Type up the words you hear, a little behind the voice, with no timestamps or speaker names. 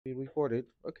We recorded.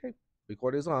 Okay,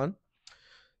 record is on.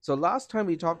 So last time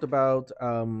we talked about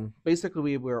basically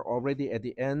we were already at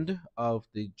the end of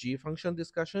the G function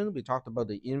discussion. We talked about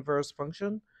the inverse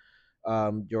function.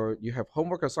 You have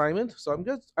homework assignment. So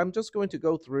I'm just going to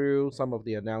go through some of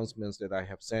the announcements that I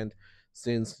have sent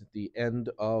since the end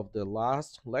of the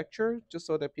last lecture, just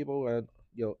so that people are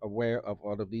aware of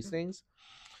all of these things.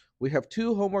 We have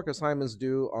two homework assignments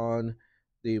due on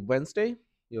the Wednesday.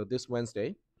 This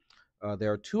Wednesday.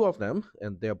 There are two of them,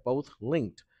 and they're both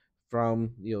linked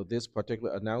from this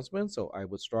particular announcement. So I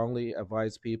would strongly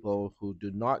advise people who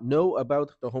do not know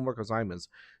about the homework assignments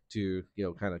to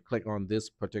kind of click on this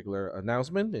particular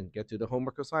announcement and get to the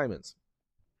homework assignments.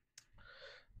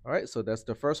 All right, so that's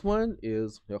the first one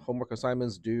is homework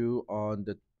assignments due on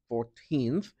the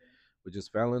 14th, which is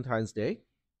Valentine's Day.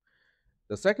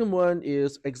 The second one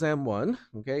is exam one.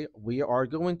 Okay, we are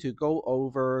going to go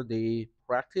over the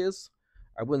practice.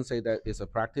 I wouldn't say that it's a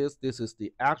practice. This is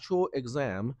the actual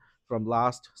exam from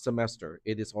last semester.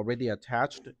 It is already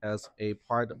attached as a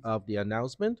part of the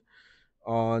announcement.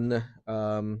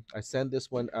 I sent this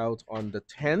one out on the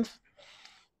 10th.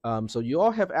 So you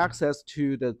all have access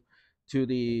to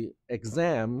the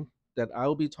exam that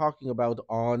I'll be talking about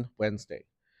on Wednesday.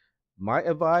 My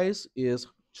advice is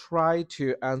try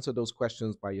to answer those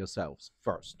questions by yourselves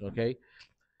first, okay?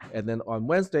 And then on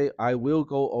Wednesday, I will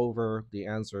go over the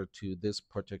answer to this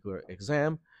particular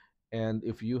exam. And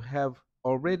if you have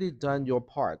already done your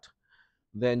part,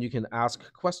 then you can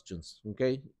ask questions,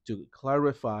 okay, to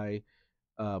clarify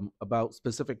about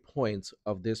specific points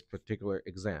of this particular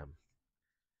exam.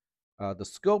 The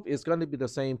scope is going to be the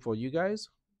same for you guys.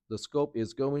 The scope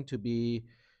is going to be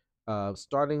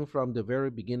starting from the very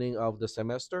beginning of the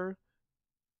semester,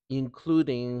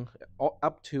 including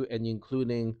up to and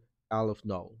including Aleph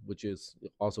Null, which is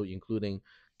also including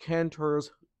Cantor's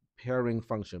pairing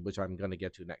function, which I'm going to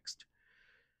get to next.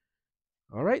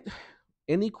 All right.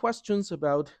 Any questions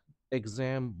about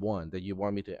exam one that you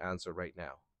want me to answer right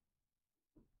now?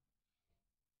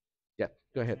 Yeah,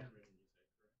 go ahead.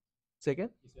 Say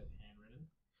again?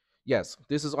 Yes,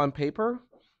 this is on paper.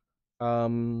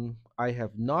 I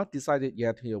have not decided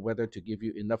yet, whether to give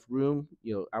you enough room,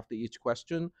 after each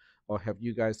question, or have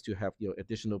you guys to have,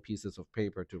 additional pieces of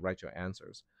paper to write your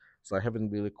answers. So I haven't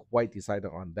really quite decided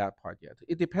on that part yet.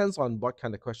 It depends on what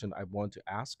kind of question I want to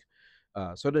ask.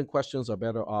 Certain questions are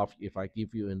better off if I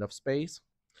give you enough space,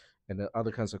 and then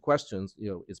other kinds of questions,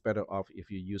 it's better off if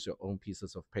you use your own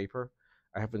pieces of paper.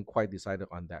 I haven't quite decided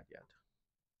on that yet.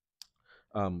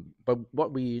 But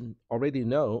what we already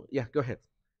know, yeah, go ahead.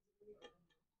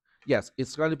 Yes,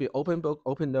 it's going to be open book,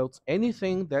 open notes.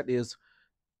 Anything that is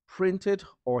printed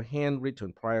or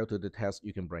handwritten prior to the test,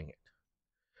 you can bring it.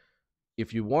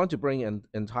 If you want to bring an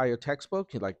entire textbook,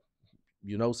 like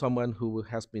someone who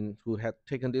had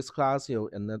taken this class,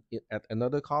 and at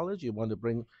another college, you want to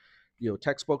bring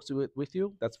textbooks to it with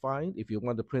you, that's fine. If you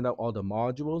want to print out all the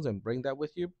modules and bring that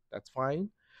with you, that's fine.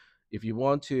 If you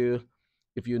want to,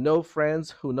 if you know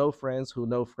friends who know friends who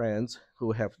know friends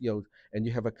who have, and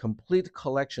you have a complete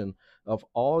collection of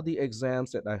all the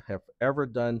exams that I have ever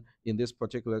done in this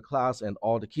particular class and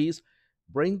all the keys,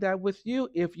 bring that with you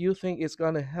if you think it's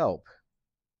going to help.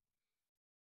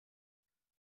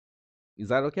 Is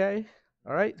that okay?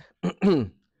 All right.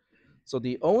 So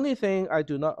the only thing I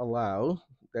do not allow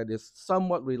that is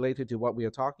somewhat related to what we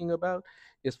are talking about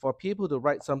is for people to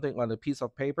write something on a piece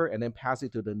of paper and then pass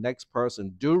it to the next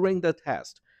person during the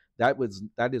test. That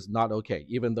is not okay.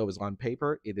 Even though it's on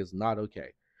paper, it is not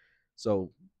okay.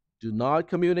 So do not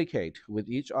communicate with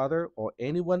each other or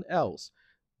anyone else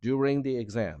during the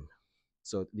exam.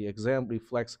 So the exam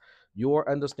reflects your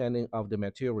understanding of the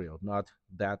material, not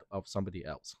that of somebody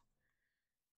else.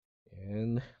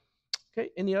 And okay,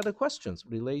 any other questions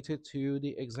related to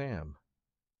the exam?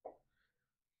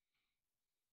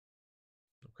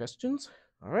 No questions?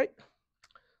 All right.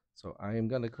 So I am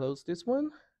going to close this one.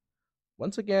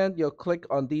 Once again, you'll click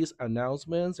on these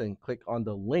announcements and click on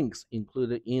the links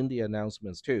included in the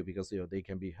announcements too, because they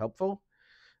can be helpful.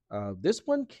 This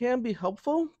one can be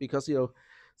helpful because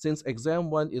since exam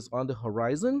one is on the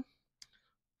horizon,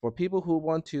 for people who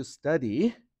want to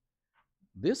study,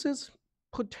 this is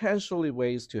potentially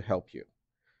ways to help you.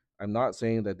 I'm not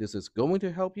saying that this is going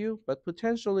to help you, but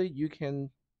potentially you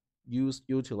can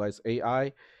utilize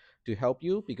AI to help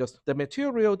you, because the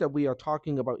material that we are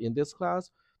talking about in this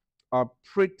class are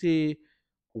pretty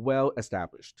well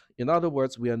established. In other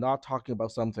words, we are not talking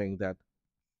about something that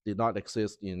did not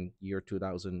exist in year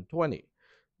 2020.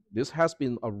 This has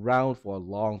been around for a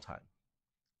long time.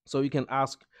 So you can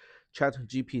ask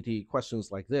ChatGPT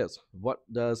questions like this: what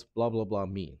does blah blah blah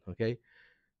mean? Okay.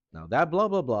 Now that blah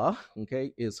blah blah,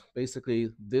 okay, is basically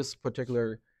this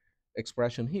particular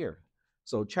expression here.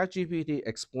 So ChatGPT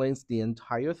explains the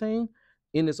entire thing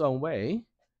in its own way.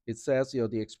 It says,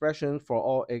 the expression for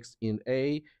all x in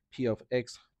A, P of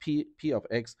x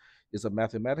is a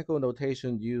mathematical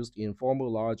notation used in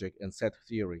formal logic and set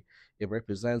theory. It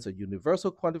represents a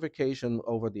universal quantification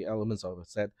over the elements of a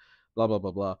set, blah blah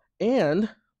blah blah. And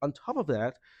on top of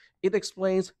that, it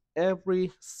explains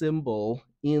every symbol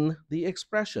in the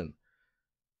expression.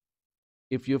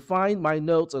 If you find my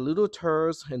notes a little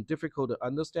terse and difficult to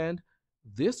understand,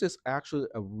 this is actually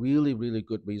a really, really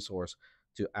good resource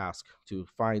to ask to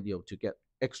find, to get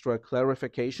extra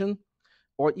clarification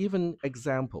or even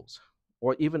examples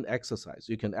or even exercise.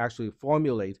 You can actually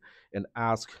formulate and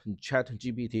ask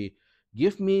ChatGPT,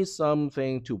 give me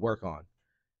something to work on.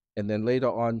 And then later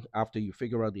on, after you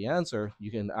figure out the answer,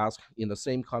 you can ask in the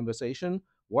same conversation,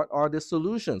 what are the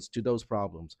solutions to those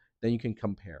problems? Then you can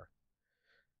compare.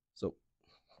 So,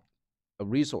 a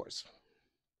resource.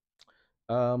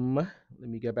 Let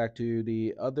me get back to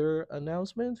the other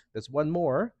announcement. There's one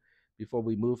more before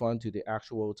we move on to the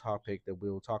actual topic that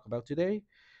we'll talk about today.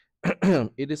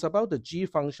 It is about the G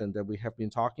function that we have been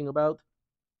talking about,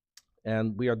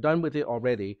 and we are done with it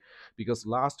already because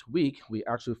last week we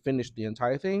actually finished the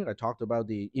entire thing. I talked about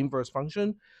the inverse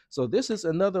function. So this is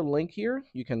another link here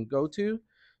you can go to,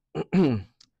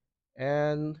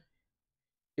 and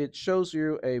it shows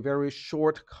you a very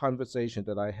short conversation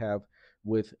that I have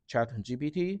with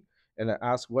ChatGPT, and I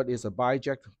ask what is a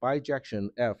bijection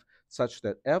f such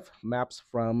that f maps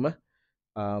from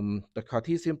the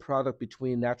Cartesian product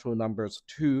between natural numbers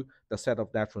to the set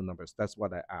of natural numbers. That's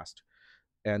what I asked,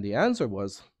 and the answer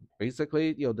was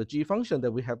basically the G function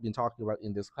that we have been talking about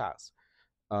in this class,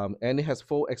 and it has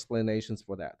full explanations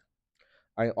for that.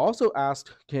 I also asked,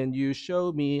 can you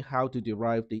show me how to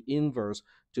derive the inverse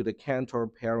to the Cantor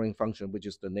pairing function, which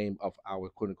is the name of our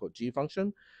quote unquote G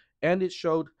function? And it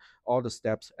showed all the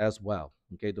steps as well.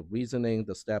 Okay, the reasoning,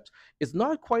 the steps. It's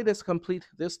not quite as complete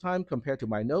this time compared to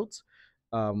my notes,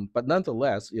 but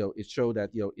nonetheless, it showed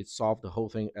that it solved the whole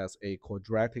thing as a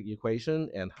quadratic equation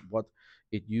and what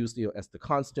it used as the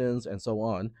constants and so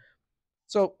on.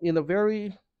 So, in a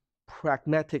very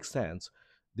pragmatic sense,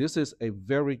 this is a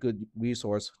very good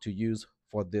resource to use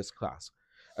for this class.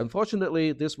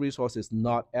 Unfortunately, this resource is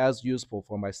not as useful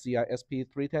for my CISP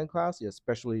 310 class,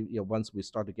 especially once we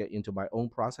start to get into my own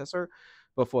processor.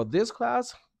 But for this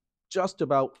class, just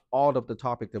about all of the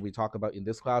topic that we talk about in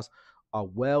this class are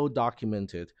well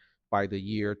documented by the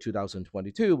year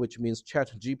 2022, which means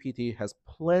ChatGPT has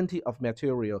plenty of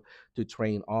material to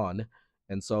train on,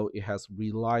 and so it has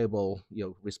reliable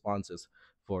responses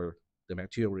for the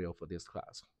material for this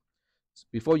class.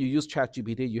 Before you use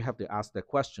ChatGPT, you have to ask that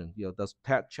question. Does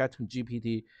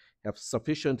ChatGPT have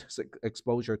sufficient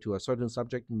exposure to a certain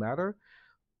subject matter?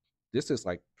 This is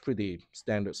like pretty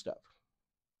standard stuff.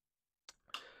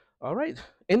 All right.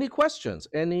 Any questions?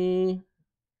 Any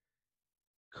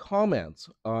comments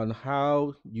on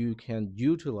how you can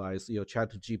utilize your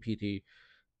ChatGPT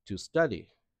to study?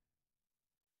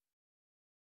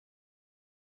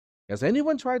 Has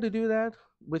anyone tried to do that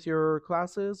with your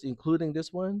classes, including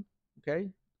this one? Okay.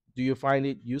 Do you find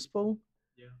it useful?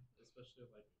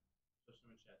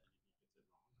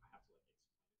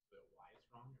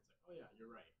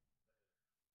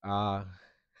 Uh,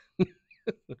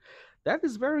 that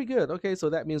is very good. Okay, so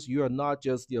that means you are not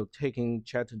just taking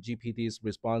ChatGPT's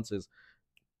responses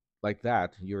like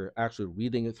that. You're actually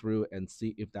reading it through and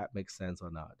see if that makes sense or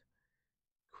not.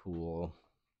 Cool.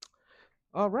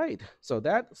 All right, so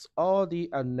that's all the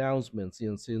announcements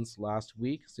since last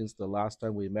week, since the last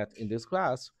time we met in this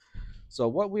class. So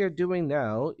what we are doing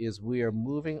now is we are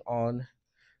moving on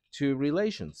to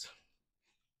relations.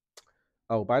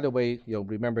 Oh, by the way,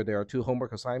 remember there are two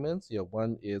homework assignments.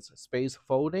 One is space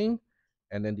folding,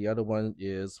 and then the other one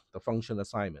is the function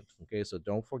assignment. Okay, so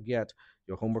don't forget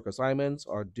your homework assignments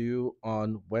are due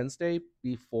on Wednesday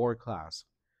before class.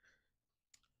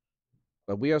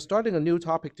 But we are starting a new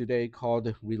topic today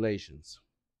called relations.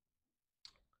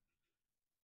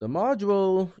 The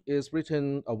module is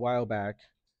written a while back.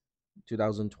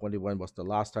 2021 was the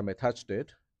last time I touched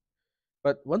it.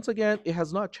 But once again, it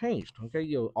has not changed.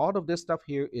 Okay, all of this stuff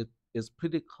here is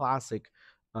pretty classic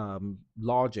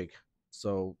logic,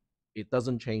 so it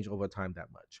doesn't change over time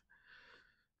that much.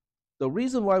 The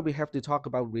reason why we have to talk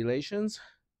about relations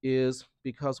is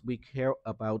because we care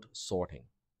about sorting.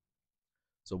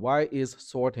 So why is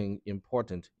sorting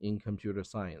important in computer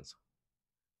science?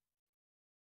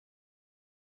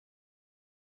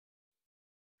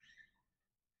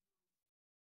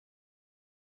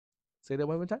 Say that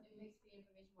one more time.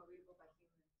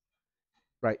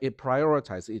 right? It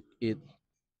prioritizes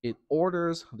it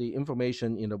orders the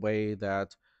information in a way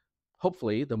that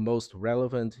hopefully the most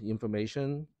relevant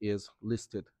information is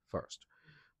listed first,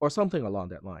 or something along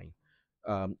that line.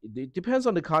 It depends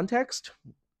on the context.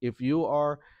 If you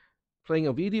are playing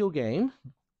a video game,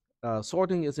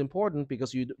 sorting is important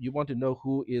because you want to know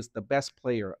who is the best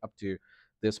player up to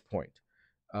this point.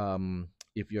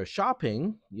 If you're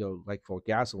shopping, like for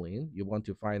gasoline, you want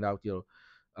to find out,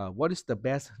 what is the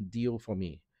best deal for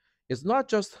me. It's not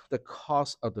just the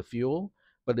cost of the fuel,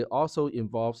 but it also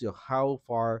involves, how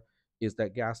far is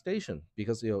that gas station?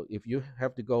 Because if you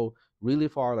have to go really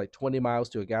far, like 20 miles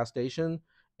to a gas station,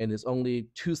 and it's only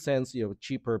 2 cents,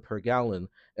 cheaper per gallon,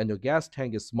 and your gas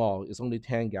tank is small, it's only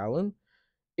 10 gallon,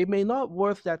 it may not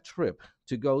worth that trip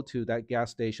to go to that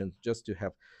gas station just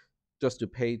to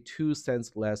pay 2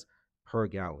 cents less per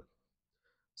gallon.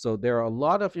 So there are a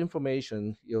lot of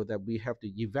information, that we have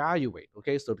to evaluate.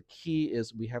 Okay, so the key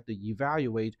is we have to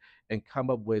evaluate and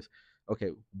come up with,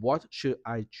 okay, what should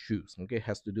I choose? Okay, it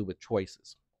has to do with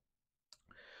choices.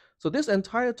 So this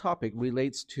entire topic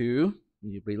relates to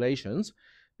the relations,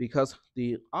 because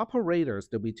the operators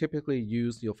that we typically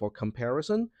use, for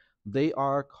comparison, they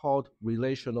are called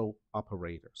relational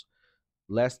operators.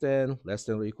 Less than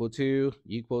or equal to,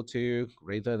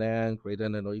 greater than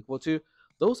or equal to.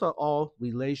 Those are all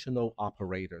relational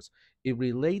operators. It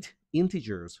relates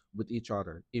integers with each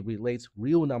other. It relates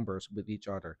real numbers with each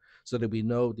other so that we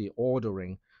know the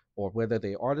ordering or whether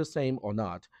they are the same or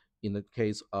not in the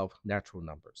case of natural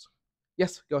numbers.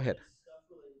 Yes, go ahead.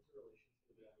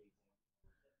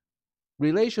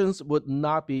 Relations would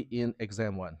not be in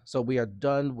exam one. So we are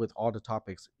done with all the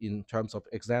topics in terms of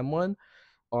exam one.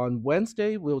 On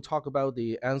Wednesday, we'll talk about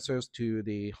the answers to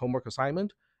the homework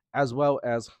assignment as well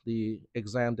as the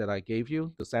exam that I gave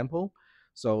you, the sample.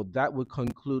 So that would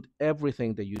conclude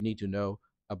everything that you need to know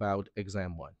about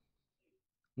exam one.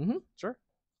 Sure.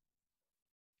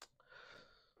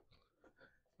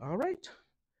 All right.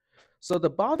 So the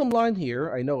bottom line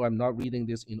here, I know I'm not reading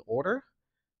this in order,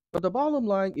 but the bottom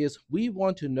line is we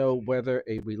want to know whether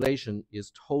a relation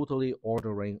is totally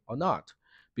ordering or not,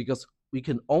 because we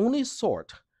can only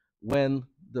sort when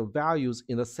the values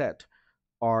in a set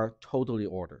are totally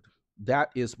ordered.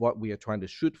 That is what we are trying to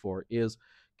shoot for, is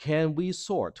can we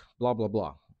sort blah blah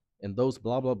blah, and those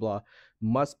blah blah blah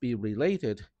must be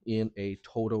related in a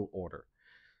total order.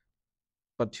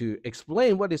 But to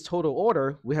explain what is total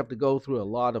order, we have to go through a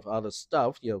lot of other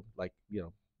stuff,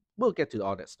 we'll get to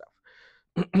all that stuff.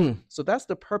 So that's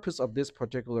the purpose of this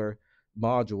particular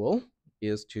module,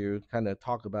 is to kind of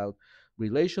talk about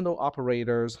relational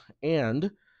operators and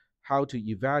how to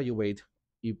evaluate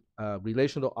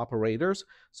relational operators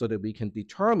so that we can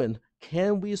determine,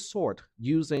 can we sort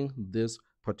using this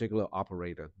particular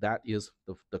operator? That is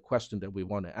the question that we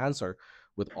want to answer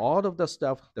with all of the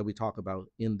stuff that we talk about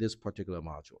in this particular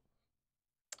module.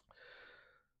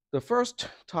 The first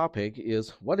topic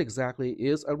is, what exactly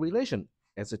is a relation?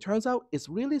 As it turns out, it's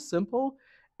really simple,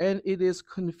 and it is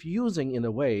confusing in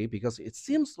a way because it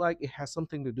seems like it has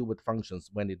something to do with functions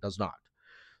when it does not.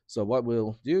 So what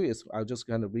we'll do is I'll just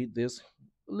kind of read this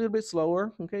a little bit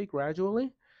slower, okay,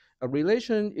 gradually. A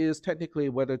relation is technically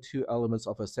whether two elements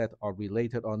of a set are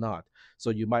related or not. So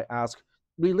you might ask,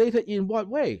 related in what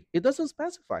way? It doesn't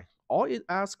specify. All it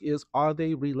asks is, are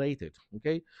they related?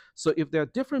 Okay. So if there are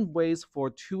different ways for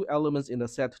two elements in a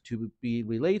set to be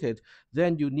related,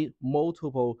 then you need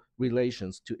multiple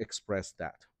relations to express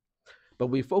that. But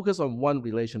we focus on one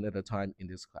relation at a time in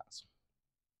this class.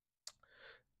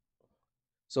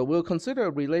 So we'll consider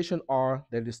a relation R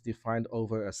that is defined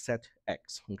over a set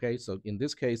X. Okay, so in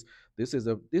this case, this is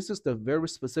the very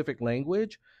specific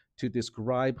language to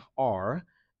describe R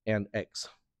and X.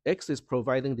 X is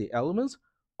providing the elements.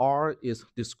 R is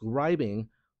describing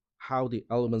how the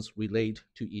elements relate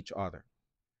to each other.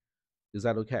 Is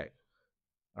that okay?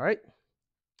 All right.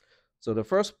 So the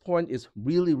first point is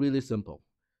really, really simple.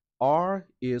 R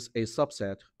is a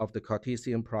subset of the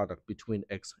Cartesian product between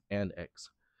X and X.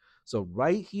 So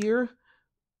right here,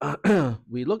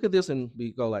 we look at this and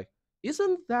we go like,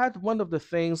 isn't that one of the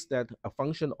things that a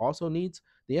function also needs?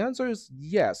 The answer is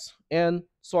yes and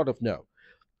sort of no.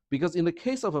 Because in the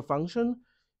case of a function,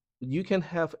 you can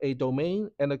have a domain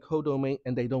and a codomain,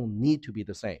 and they don't need to be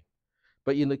the same.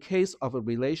 But in the case of a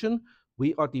relation,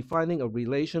 we are defining a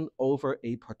relation over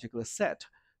a particular set.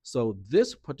 So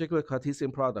this particular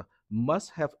Cartesian product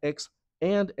must have X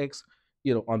and X,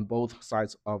 on both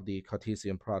sides of the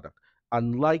Cartesian product.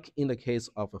 Unlike in the case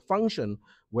of a function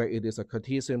where it is a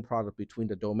Cartesian product between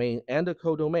the domain and the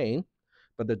codomain,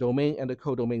 but the domain and the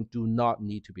codomain do not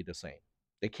need to be the same.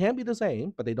 They can be the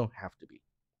same, but they don't have to be.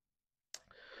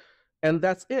 And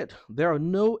that's it. There are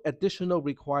no additional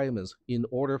requirements in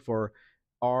order for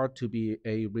R to be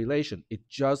a relation. It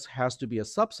just has to be a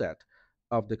subset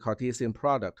of the Cartesian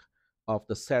product of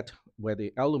the set where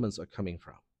the elements are coming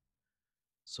from.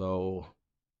 So,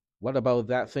 what about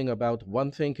that thing about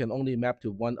one thing can only map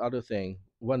to one other thing,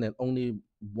 one and only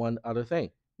one other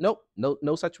thing? Nope,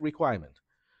 no such requirement.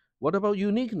 What about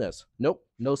uniqueness? Nope,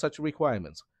 no such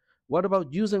requirements. What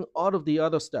about using all of the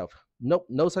other stuff? Nope,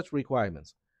 no such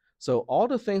requirements. So all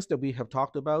the things that we have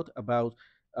talked about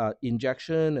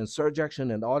injection and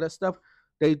surjection and all that stuff,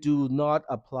 they do not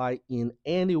apply in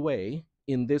any way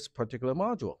in this particular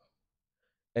module.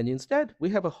 And instead, we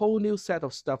have a whole new set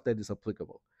of stuff that is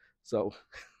applicable. So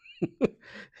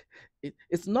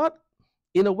it's not,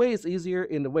 in a way, it's easier,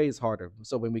 in a way, it's harder.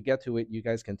 So when we get to it, you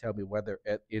guys can tell me whether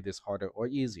it is harder or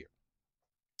easier.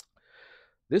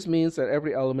 This means that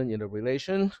every element in a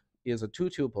relation is a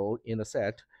two-tuple in a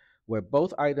set where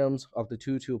both items of the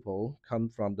two-tuple come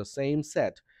from the same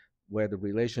set where the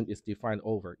relation is defined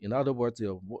over. In other words,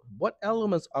 what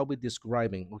elements are we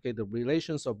describing? Okay, the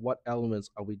relations of what elements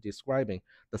are we describing?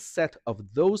 The set of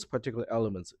those particular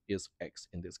elements is X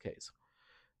in this case.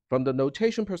 From the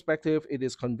notation perspective, it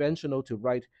is conventional to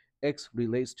write X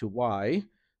relates to Y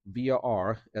via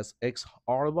R as X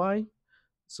RY.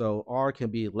 So R can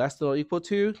be less than or equal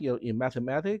to, in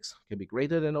mathematics, can be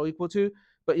greater than or equal to.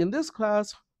 But in this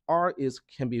class, R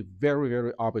can be very,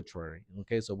 very arbitrary.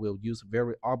 Okay, so we'll use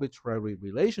very arbitrary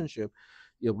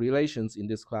relations in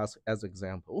this class as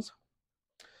examples.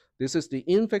 This is the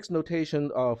infix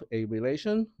notation of a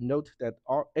relation. Note that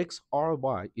X, R,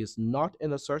 Y is not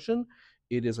an assertion.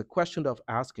 It is a question of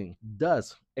asking,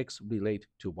 does X relate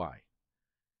to Y?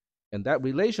 And that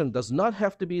relation does not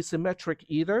have to be symmetric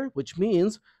either, which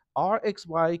means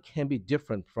Rxy can be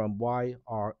different from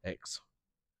Yrx.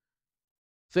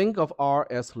 Think of R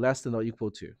as less than or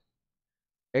equal to.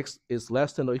 X is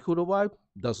less than or equal to Y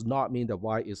does not mean that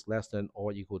Y is less than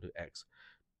or equal to X.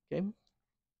 Okay.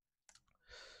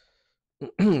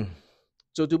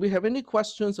 So do we have any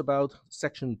questions about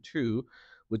section 2,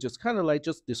 which is kind of like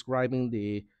just describing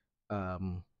the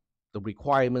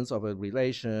requirements of a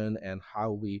relation and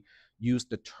how we use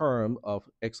the term of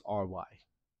X, R, Y?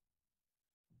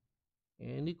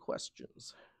 Any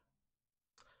questions?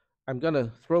 I'm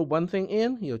gonna throw one thing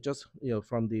in, just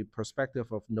from the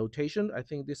perspective of notation. I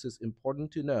think this is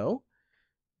important to know.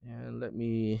 And let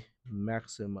me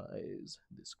maximize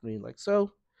the screen like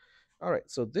so. All right,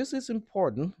 so this is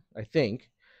important, I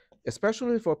think,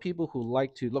 especially for people who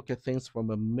like to look at things from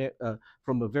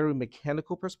a very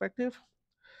mechanical perspective.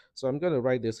 So I'm going to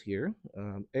write this here.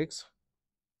 X,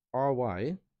 R,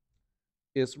 Y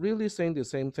is really saying the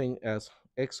same thing as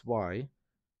X, Y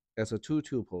as a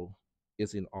two-tuple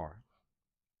is in R.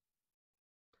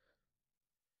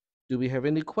 Do we have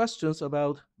any questions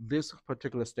about this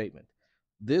particular statement?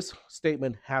 This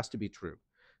statement has to be true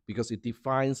because it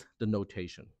defines the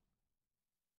notation.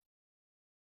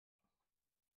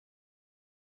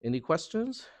 Any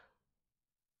questions?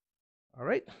 All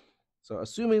right. So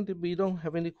assuming that we don't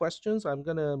have any questions, I'm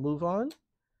going to move on.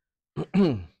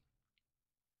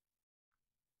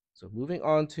 So moving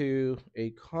on to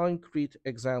a concrete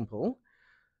example.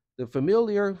 The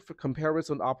familiar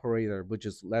comparison operator, which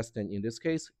is less than in this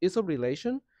case, is a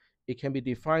relation. It can be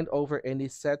defined over any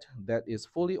set that is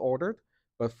fully ordered,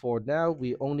 but for now,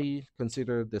 we only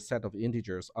consider the set of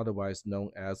integers, otherwise known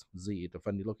as Z, the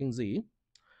funny looking Z.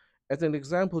 As an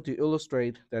example to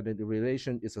illustrate that the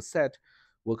relation is a set,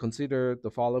 we'll consider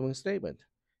the following statement.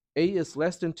 A is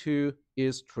less than 2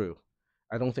 is true.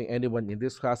 I don't think anyone in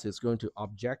this class is going to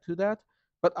object to that,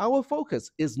 but our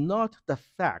focus is not the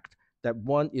fact that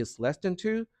 1 is less than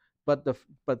 2, but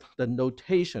the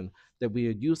notation that we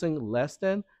are using less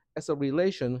than as a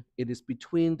relation. It is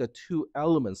between the two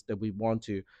elements that we want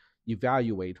to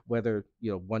evaluate whether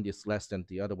one is less than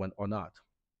the other one or not.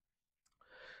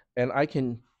 And I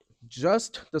can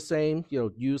just the same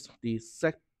use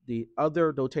the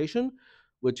other notation,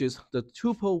 which is the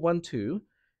tuple 1, 2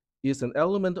 is an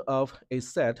element of a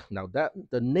set. Now that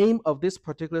the name of this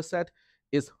particular set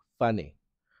is funny,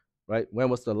 right? When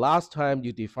was the last time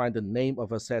you defined the name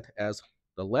of a set as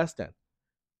the less than?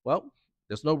 Well,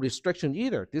 there's no restriction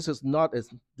either. This is not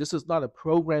a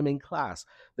programming class.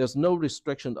 There's no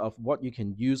restriction of what you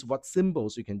can use, what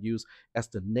symbols you can use as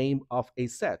the name of a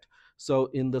set. So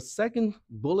in the second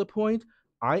bullet point,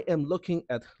 I am looking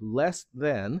at less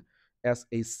than as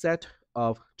a set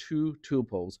of two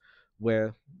tuples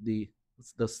where the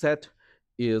set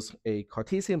is a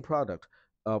Cartesian product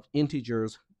of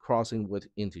integers crossing with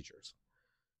integers.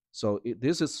 So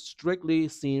this is strictly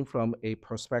seen from a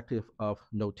perspective of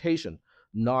notation.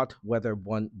 not whether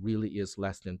one really is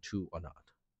less than 2 or not.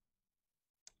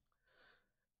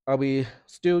 Are we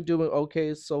still doing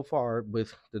okay so far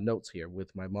with the notes here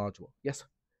with my module? Yes.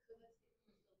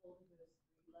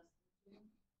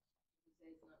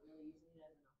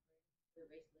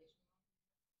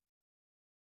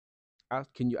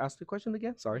 Can you ask the question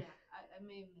again? Sorry. Yeah, I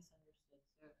may have misunderstood.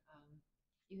 So,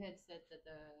 you had said that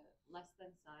the less than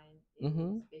sign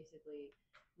is basically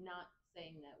not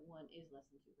saying that one is less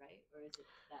than two, right? Or is it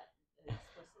that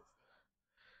explicit statement?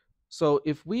 So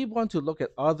if we want to look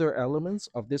at other elements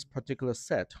of this particular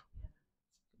set,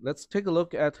 let's take a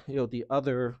look at the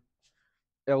other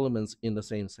elements in the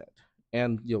same set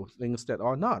and things that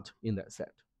are not in that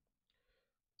set.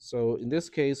 So in this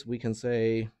case, we can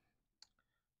say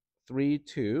 3,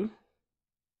 2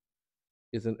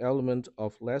 is an element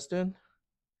of less than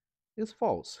is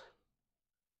false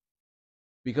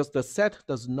because the set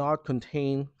does not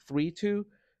contain 3, 2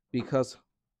 because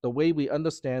the way we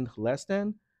understand less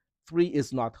than, 3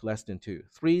 is not less than 2.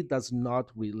 3 does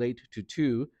not relate to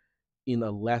 2 in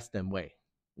a less than way.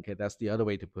 Okay, that's the other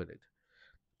way to put it.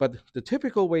 But the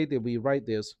typical way that we write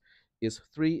this is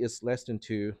 3 is less than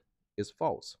 2 is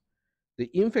false. The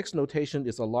infix notation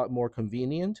is a lot more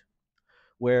convenient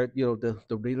where the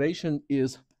relation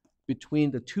is between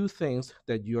the two things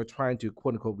that you're trying to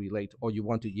quote unquote relate or you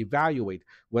want to evaluate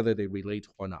whether they relate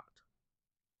or not.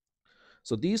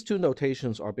 So these two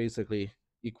notations are basically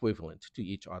equivalent to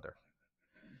each other.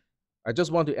 I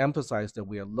just want to emphasize that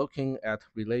we are looking at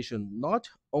relation not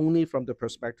only from the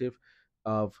perspective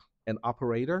of an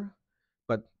operator,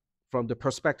 but from the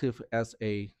perspective as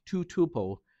a two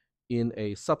tuple in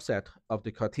a subset of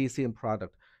the Cartesian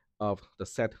product of the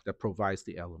set that provides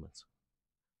the elements.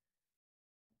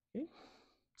 Okay?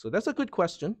 So that's a good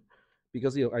question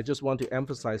because I just want to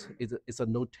emphasize it's a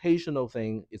notational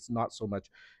thing. It's not so much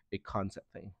a concept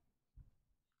thing.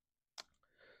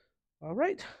 All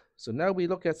right. So now we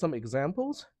look at some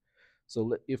examples.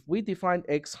 So if we define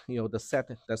X, the set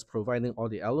that's providing all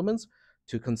the elements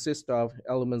to consist of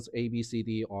elements A, B, C,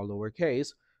 D, all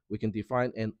lowercase, we can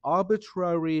define an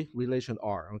arbitrary relation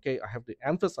R. Okay, I have to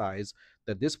emphasize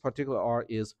that this particular R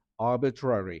is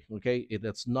arbitrary. Okay, it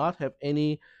does not have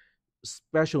any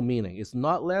special meaning. It's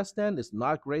not less than, it's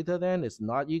not greater than, it's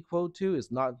not equal to,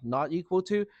 it's not equal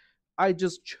to. I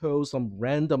just chose some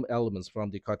random elements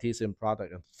from the Cartesian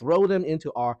product and throw them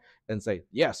into R and say,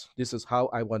 yes, this is how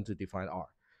I want to define R.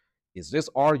 Is this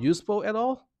R useful at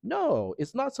all? No,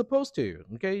 it's not supposed to.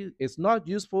 Okay, it's not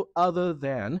useful other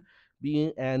than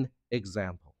being an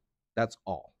example. That's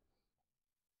all.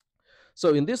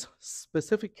 So in this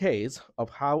specific case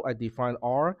of how I define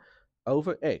R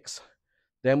over X,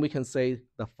 then we can say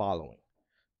the following.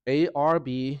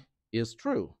 ARB is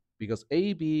true because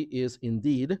AB is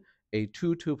indeed a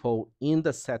two tuple in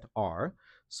the set R.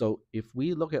 So if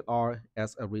we look at R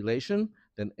as a relation,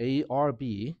 then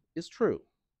ARB is true.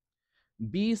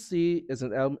 BC is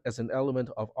as an element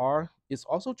of R is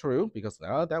also true because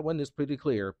now that one is pretty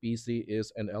clear. BC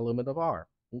is an element of R.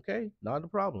 Okay, not a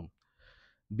problem.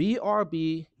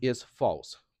 BRB is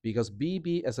false because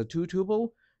BB as a two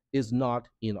tuple is not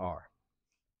in R.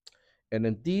 And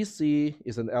then DC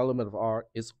is an element of R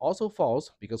is also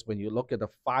false because when you look at the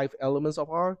 5 elements of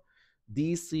R,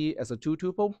 DC as a two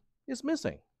tuple is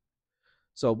missing.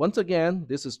 So once again,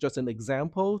 this is just an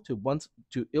example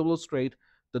to illustrate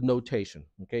the notation.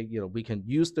 Okay, we can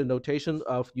use the notation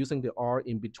of using the R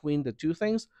in between the two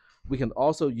things. We can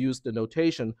also use the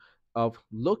notation of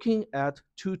looking at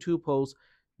two tuples,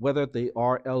 whether they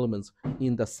are elements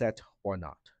in the set or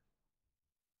not.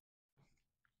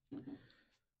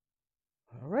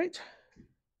 All right.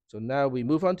 So now we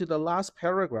move on to the last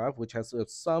paragraph, which has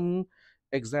some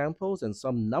examples and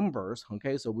some numbers.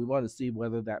 Okay, so we want to see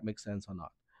whether that makes sense or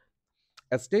not.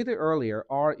 As stated earlier,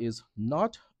 R is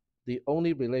not the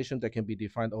only relation that can be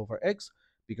defined over X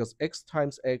because X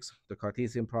times X, the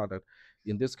Cartesian product,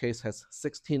 in this case has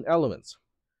 16 elements.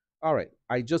 All right,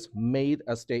 I just made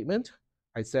a statement.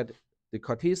 I said the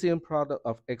Cartesian product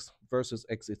of X versus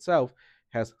X itself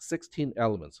has 16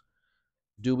 elements.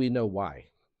 Do we know why?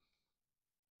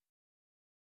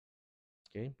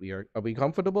 Okay, are we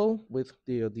comfortable with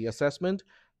the assessment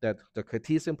that the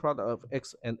Cartesian product of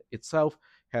X and itself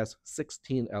has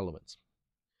 16 elements?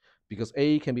 Because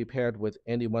A can be paired with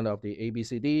any one of the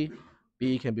ABCD,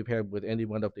 B can be paired with any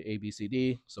one of the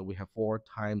ABCD, so we have 4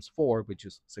 times 4, which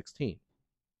is 16.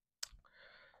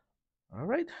 All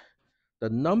right, the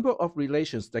number of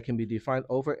relations that can be defined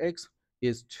over X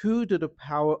is 2 to the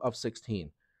power of 16.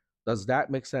 Does that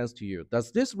make sense to you?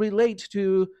 Does this relate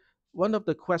to one of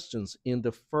the questions in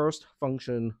the first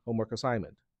function homework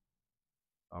assignment?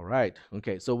 All right.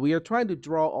 Okay. So we are trying to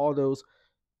draw all those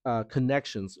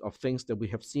connections of things that we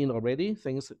have seen already,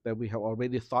 things that we have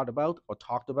already thought about or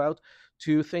talked about,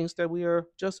 to things that we are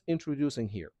just introducing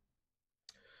here.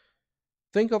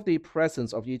 Think of the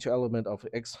presence of each element of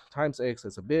x times x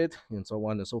as a bit, and so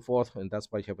on and so forth, and that's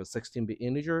why you have a 16-bit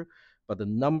integer. But the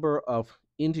number of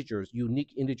integers,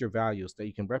 unique integer values that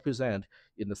you can represent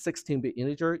in the 16-bit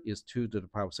integer is 2 to the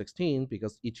power of 16,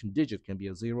 because each digit can be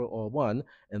a 0 or a 1,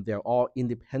 and they're all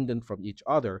independent from each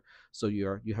other. So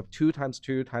you have 2 times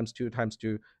 2 times 2 times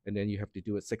 2, and then you have to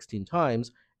do it 16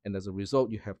 times, and as a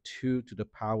result, you have 2 to the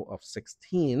power of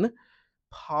 16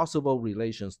 possible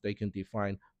relations they can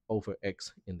define over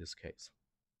x in this case.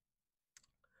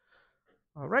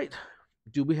 All right.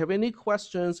 Do we have any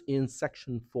questions in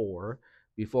section 4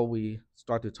 before we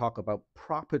start to talk about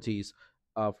properties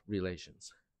of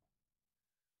relations?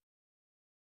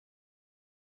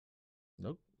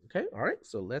 Nope. Okay. All right.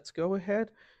 So let's go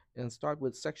ahead and start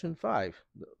with section 5.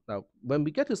 Now, when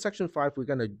we get to section 5, we're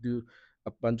going to do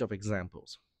a bunch of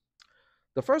examples.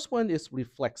 The first one is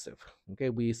reflexive. Okay,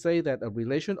 we say that a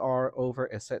relation R over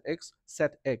a set X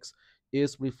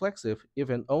is reflexive if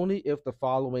and only if the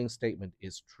following statement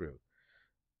is true.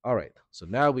 All right, so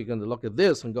now we're going to look at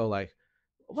this and go like,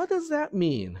 what does that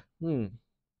mean?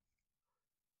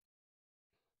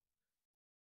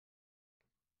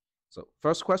 So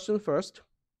first question first,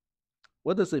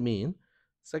 what does it mean?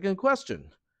 Second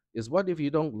question is, what if you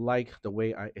don't like the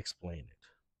way I explain it?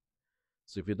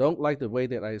 So if you don't like the way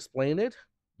that I explain it,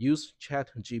 use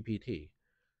ChatGPT.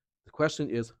 The question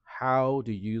is, how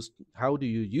do you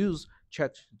use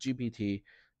ChatGPT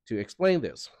to explain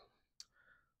this?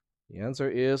 The answer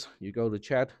is, you go to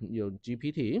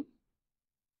GPT,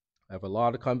 have a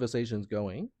lot of conversations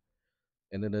going,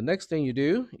 and then the next thing you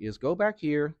do is go back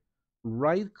here,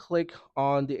 right click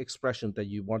on the expression that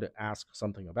you want to ask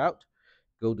something about,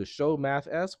 go to show math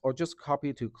as, or just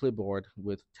copy to clipboard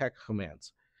with tech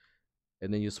commands,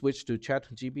 and then you switch to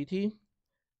ChatGPT,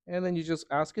 and then you just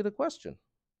ask it a question.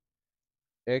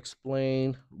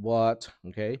 Explain what,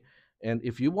 okay? And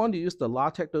if you want to use the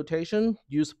LaTeX notation,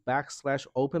 use backslash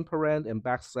open paren and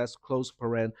backslash close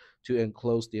paren to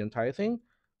enclose the entire thing.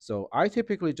 So I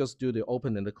typically just do the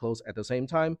open and the close at the same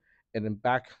time, and then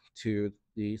back to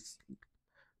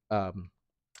um,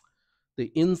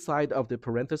 the inside of the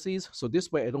parentheses. So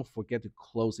this way I don't forget to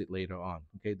close it later on.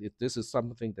 Okay, if this is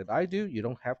something that I do, you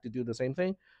don't have to do the same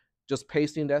thing. Just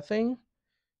pasting that thing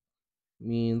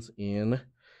means in,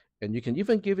 and you can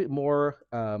even give it more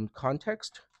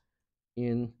context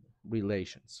in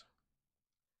relations.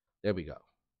 There we go.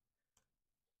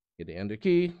 Hit the enter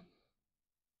key,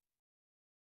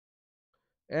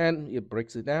 and it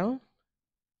breaks it down.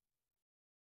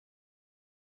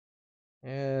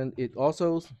 And it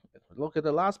also, look at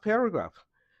the last paragraph.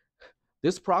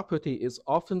 This property is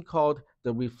often called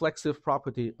the reflexive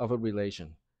property of a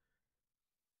relation.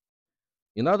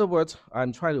 In other words,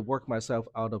 I'm trying to work myself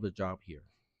out of a job here.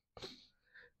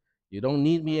 You don't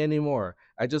need me anymore.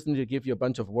 I just need to give you a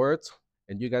bunch of words,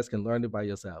 and you guys can learn it by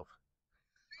yourself.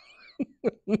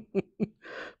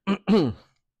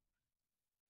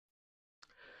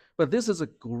 But this is a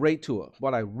great tool.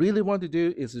 What I really want to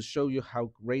do is to show you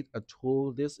how great a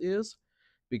tool this is,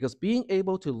 because being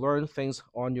able to learn things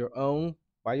on your own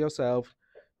by yourself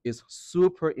is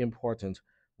super important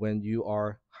when you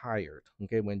are hired.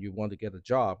 Okay, when you want to get a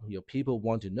job, people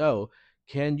want to know,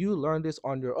 can you learn this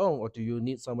on your own, or do you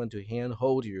need someone to hand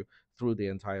hold you through the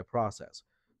entire process?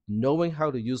 Knowing how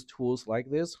to use tools like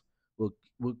this will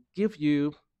give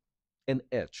you an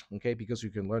edge, okay, because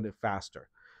you can learn it faster,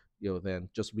 than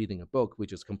just reading a book,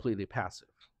 which is completely passive.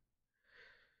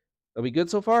 Are we good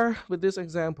so far with this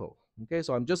example? Okay,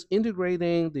 so I'm just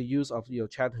integrating the use of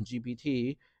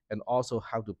ChatGPT and also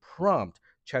how to prompt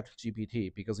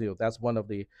ChatGPT, because that's one of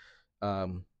the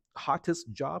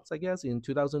hottest jobs, I guess, in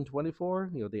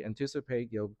 2024. They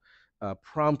anticipate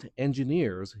prompt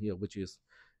engineers, which is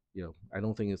I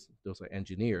don't think those are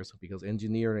engineers, because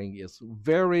engineering is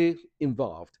very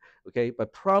involved. Okay,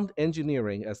 but prompt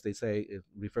engineering, as they say,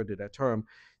 refer to that term,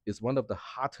 is one of the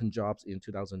hot jobs in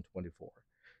 2024.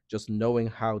 Just knowing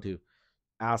how to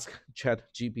ask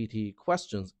ChatGPT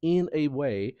questions in a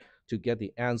way to get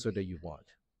the answer that you want.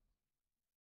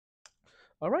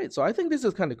 All right, so I think this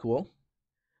is kind of cool.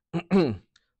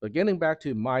 But getting back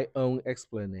to my own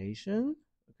explanation,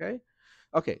 okay?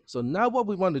 Okay, so now what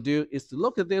we want to do is to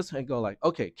look at this and go like,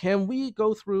 okay, can we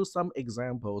go through some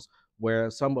examples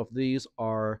where some of these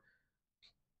are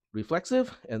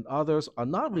reflexive and others are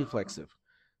not reflexive?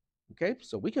 Okay,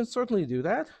 so we can certainly do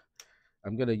that.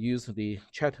 I'm going to use the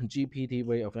ChatGPT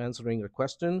way of answering a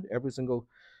question. Every single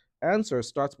answer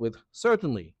starts with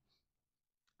certainly,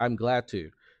 I'm glad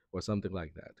to, or something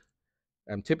like that.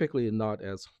 I'm typically not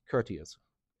as courteous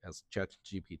as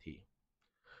ChatGPT.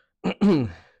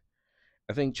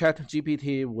 I think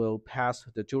ChatGPT will pass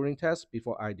the Turing test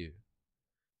before I do.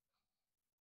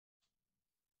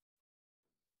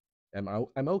 I'm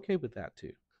okay with that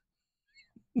too.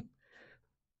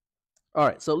 All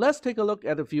right, so let's take a look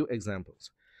at a few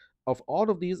examples. Of all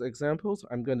of these examples,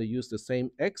 I'm going to use the same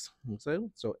X.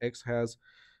 So X has,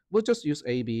 we'll just use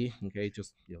AB, okay,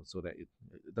 just so that it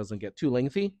doesn't get too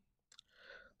lengthy.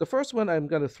 The first one I'm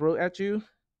going to throw at you,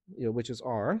 which is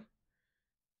R,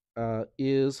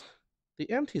 is the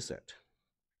empty set.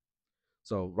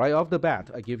 So right off the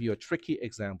bat, I give you a tricky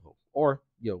example, or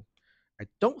I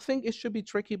don't think it should be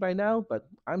tricky by now, but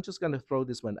I'm just going to throw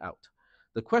this one out.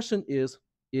 The question is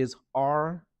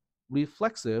R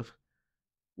reflexive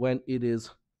when it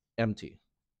is empty?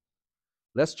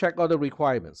 Let's check all the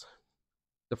requirements.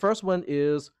 The first one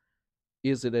is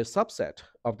it a subset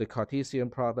of the Cartesian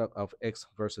product of X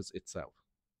versus itself?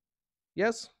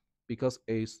 Yes, because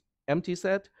a empty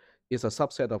set is a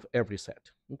subset of every set,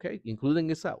 okay,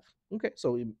 including itself. Okay,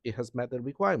 so it has met the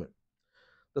requirement.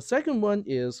 The second one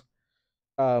is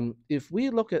if we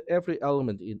look at every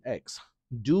element in X,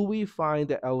 do we find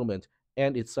the element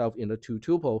and itself in a two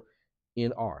tuple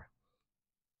in R?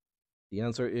 The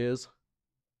answer is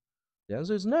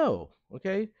no.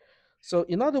 Okay, so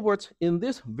in other words, in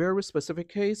this very specific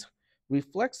case,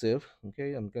 reflexive.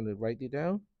 Okay, I'm going to write it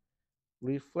down.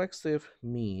 Reflexive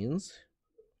means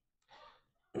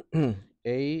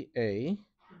AA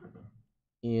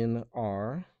in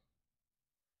R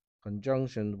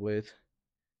conjunction with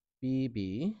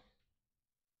BB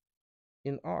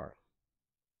in R.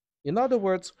 In other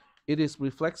words, it is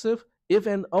reflexive if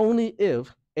and only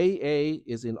if AA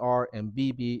is in R and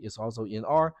BB is also in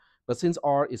R. But since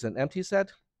R is an empty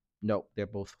set, no, they're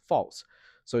both false.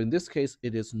 So in this case,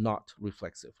 it is not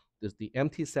reflexive. The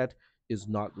empty set is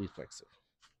not reflexive.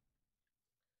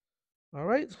 All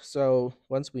right, so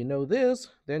once we know this,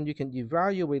 then you can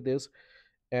evaluate this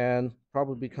and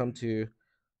probably come to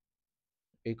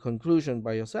a conclusion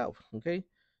by yourself. Okay,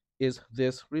 is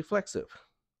this reflexive?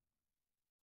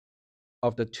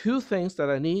 Of the two things that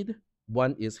I need,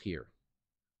 one is here,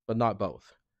 but not both.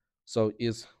 So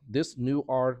is this new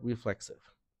R reflexive?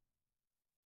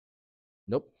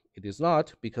 Nope, it is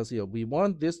not, because we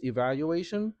want this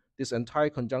evaluation, this entire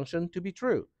conjunction to be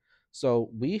true. So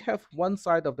we have one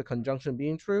side of the conjunction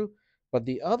being true, but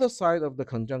the other side of the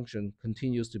conjunction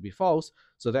continues to be false.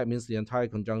 So that means the entire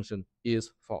conjunction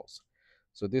is false.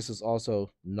 So this is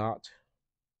also not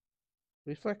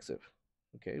reflexive.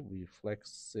 Okay,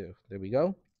 reflexive. There we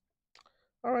go.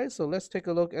 All right, so let's take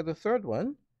a look at the third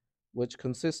one, which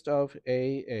consists of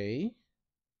AA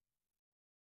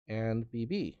and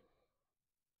BB.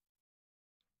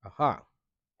 Aha,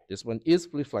 this one is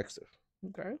reflexive.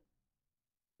 Okay,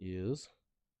 is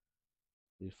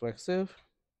reflexive.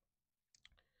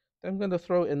 I'm going to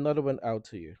throw another one out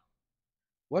to you.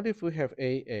 What if we have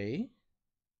AA,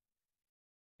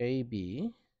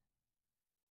 AB,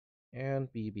 and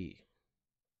BB?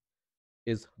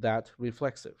 Is that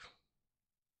reflexive?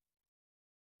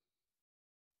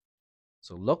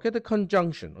 So look at the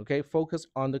conjunction, okay? Focus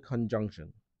on the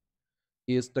conjunction.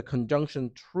 Is the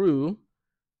conjunction true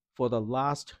for the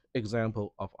last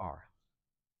example of R?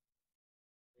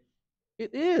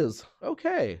 It is.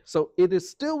 Okay. So it is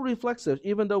still reflexive,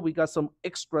 even though we got some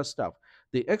extra stuff.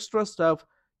 The extra stuff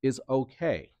is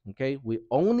okay. Okay. We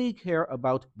only care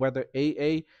about whether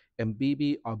AA and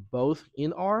BB are both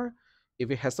in R.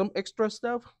 If it has some extra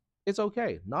stuff, it's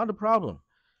okay. Not a problem.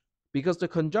 Because the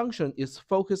conjunction is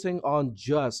focusing on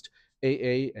just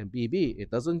AA and BB.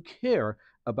 It doesn't care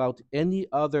about any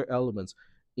other elements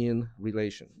in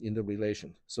the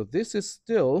relation. So this is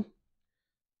still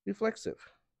reflexive.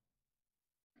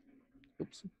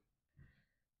 Oops.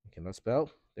 I cannot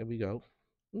spell. There we go.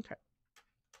 Okay.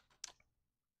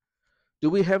 Do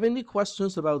we have any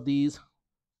questions about these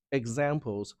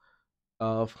examples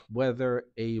of whether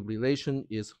a relation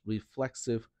is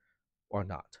reflexive or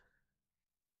not?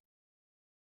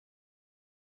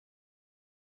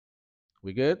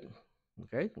 We good?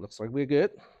 Okay, looks like we're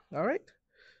good. All right.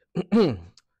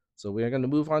 So we are going to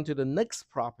move on to the next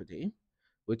property,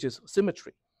 which is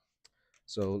symmetry.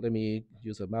 So let me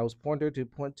use a mouse pointer to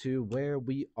point to where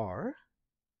we are.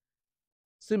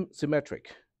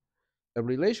 Symmetric. A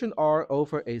relation R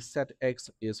over a set X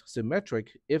is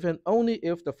symmetric if and only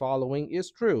if the following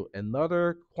is true.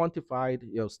 Another quantified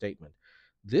statement.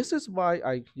 This is why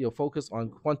I focus on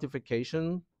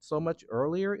quantification so much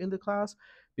earlier in the class,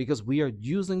 because we are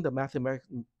using the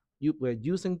we're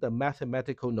using the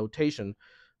mathematical notation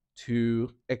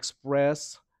to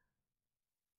express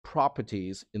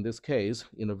properties, in this case,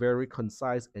 in a very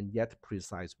concise and yet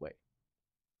precise way.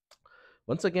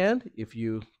 Once again, if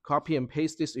you copy and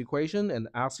paste this equation and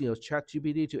ask your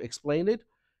ChatGPT to explain it,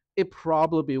 it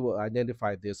probably will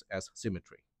identify this as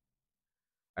symmetry.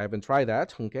 I haven't tried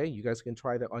that. Okay, you guys can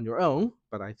try that on your own,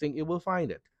 but I think it will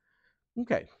find it.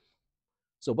 Okay,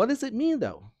 so what does it mean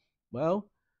though? Well,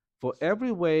 for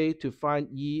every way to find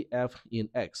EF in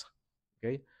X,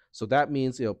 okay, so that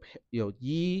means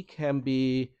E can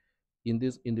be in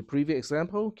the previous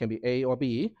example can be A or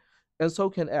B, and so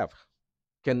can F.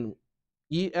 Can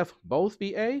EF both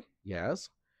be A? Yes.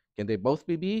 Can they both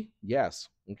be B? Yes.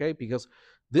 Okay, because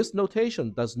this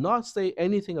notation does not say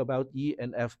anything about E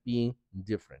and F being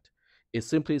different. It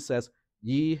simply says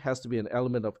E has to be an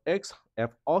element of X,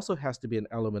 F also has to be an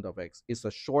element of X. It's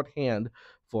a shorthand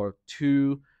for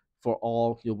two for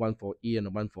all, one for E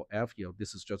and one for F.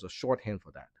 This is just a shorthand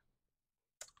for that.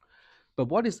 But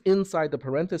what is inside the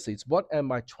parentheses? What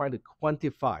am I trying to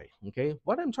quantify? Okay,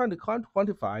 what I'm trying to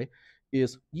quantify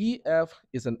is EF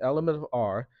is an element of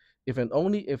R if and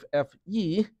only if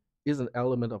FE is an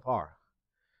element of R.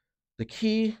 The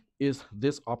key is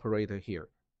this operator here,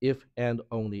 if and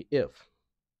only if.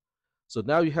 So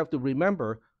now you have to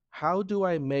remember, how do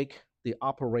I make the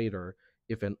operator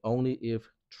if and only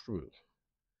if true?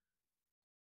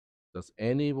 Does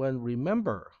anyone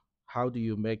remember how do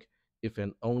you make if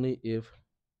and only if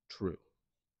true?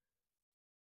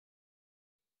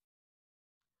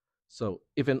 So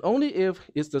if and only if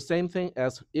is the same thing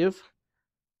as if.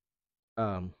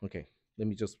 Okay, let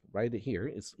me just write it here.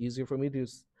 It's easier for me to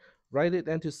write it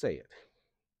than to say it.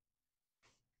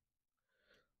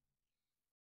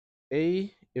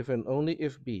 A if and only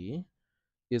if B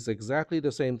is exactly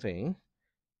the same thing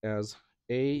as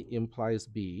A implies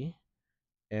B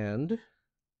and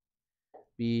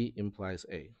B implies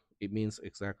A. It means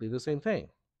exactly the same thing.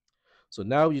 So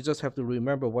now you just have to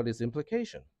remember what is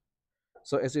implication.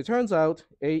 So as it turns out,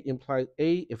 A implies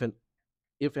A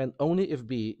if and only if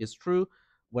B is true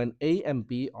when A and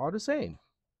B are the same.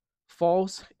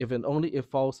 False if and only if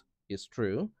false is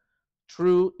true.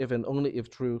 True if and only if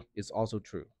true is also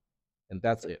true. And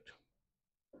that's it.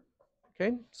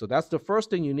 Okay, so that's the first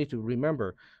thing you need to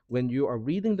remember when you are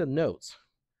reading the notes.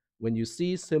 When you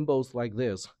see symbols like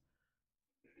this,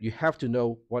 you have to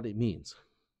know what it means.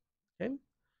 Okay,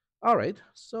 all right,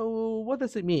 so what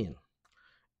does it mean?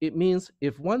 It means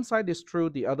if one side is true,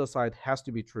 the other side has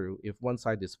to be true. If one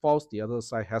side is false, the other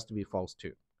side has to be false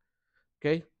too.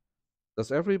 Okay,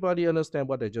 does everybody understand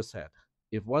what I just said?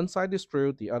 If one side is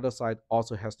true, the other side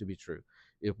also has to be true.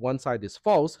 If one side is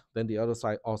false, then the other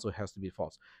side also has to be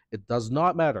false. It does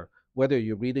not matter whether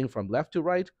you're reading from left to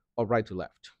right or right to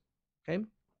left. Okay?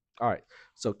 All right.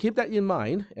 So keep that in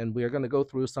mind, and we're going to go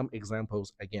through some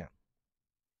examples again.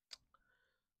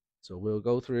 So we'll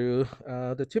go through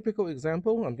the typical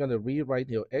example. I'm going to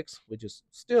rewrite X, which is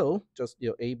still just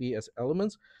AB as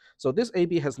elements. So this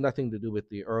AB has nothing to do with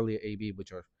the earlier AB,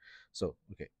 which are, so,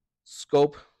 okay,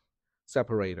 scope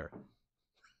separator.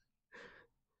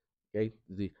 Okay,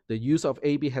 the use of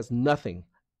AB has nothing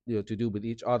to do with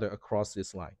each other across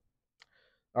this line.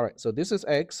 All right, so this is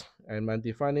X, and I'm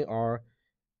defining R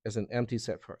as an empty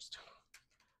set first.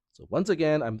 So once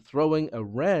again, I'm throwing a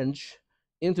wrench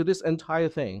into this entire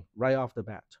thing right off the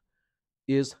bat.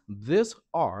 Is this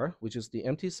R, which is the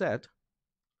empty set,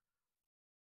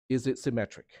 is it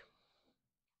symmetric?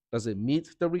 Does it meet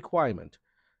the requirement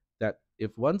that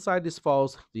if one side is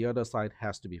false, the other side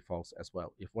has to be false as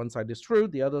well? If one side is true,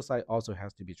 the other side also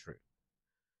has to be true.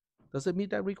 Does it meet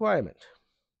that requirement?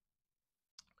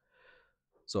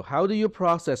 So how do you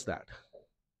process that?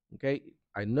 Okay,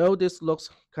 I know this looks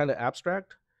kind of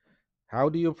abstract. How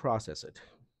do you process it?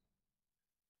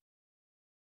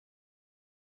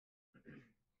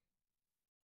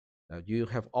 Now you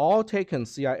have all taken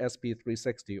CISP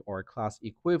 360 or class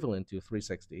equivalent to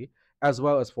 360 as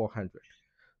well as 400.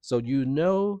 So you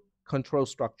know control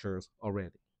structures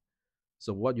already.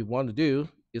 So what you want to do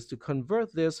is to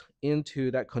convert this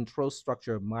into that control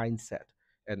structure mindset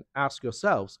and ask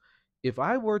yourselves, if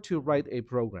I were to write a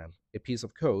program, a piece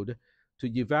of code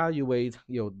to evaluate,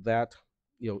 that,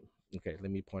 okay,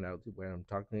 let me point out where I'm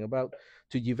talking about,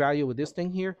 to evaluate this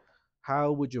thing here,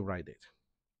 how would you write it?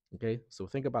 Okay, so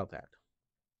think about that.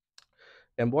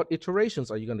 And what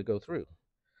iterations are you going to go through?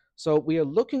 So we are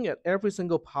looking at every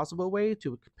single possible way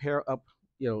to pair up,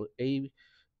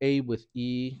 A with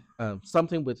E,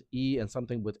 something with E and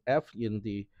something with F in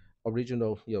the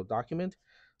original document.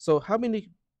 So how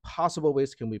many possible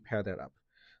ways can we pair that up?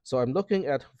 So I'm looking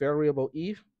at variable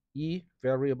E,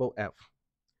 variable F.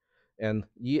 and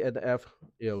E and F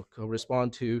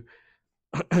correspond to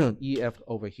EF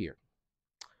over here.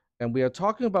 And we are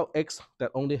talking about X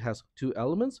that only has two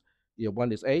elements.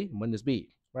 One is A, one is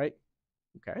B, right?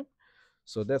 Okay.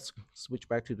 So let's switch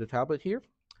back to the tablet here.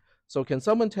 So can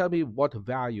someone tell me what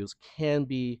values can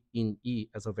be in E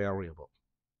as a variable?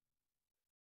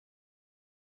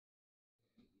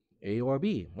 A or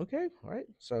B. Okay, all right.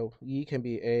 So E can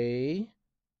be A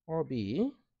or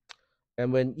B.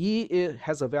 And when E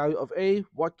has a value of A,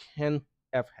 what can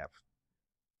F have?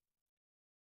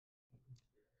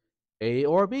 A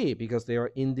or B, because they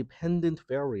are independent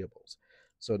variables.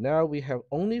 So now we have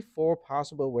only four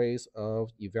possible ways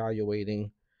of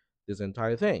evaluating this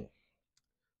entire thing.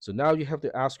 So now you have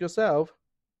to ask yourself,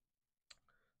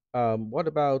 what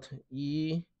about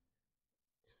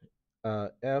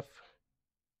F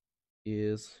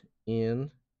is in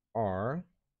R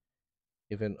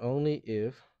if and only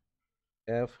if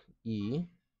Fe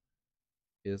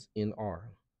is in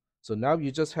R. So now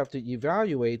you just have to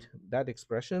evaluate that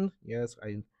expression. Yes,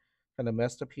 I kind of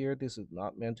messed up here. This is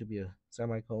not meant to be a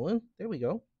semicolon. There we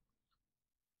go.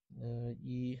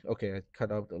 Okay, I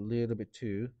cut out a little bit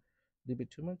too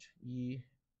much.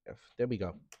 F. There we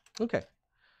go. Okay.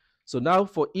 So now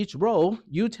for each row,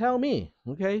 you tell me.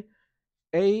 Okay,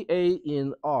 AA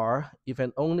in R, if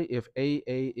and only if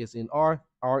AA is in R,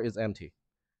 R is empty.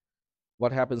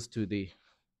 What happens to the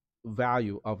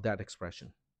value of that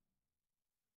expression?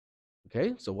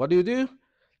 Okay, so what do?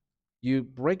 You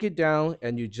break it down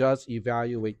and you just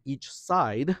evaluate each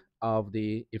side of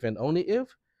the if and only if.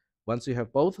 Once you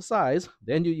have both sides,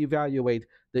 then you evaluate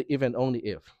the if and only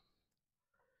if.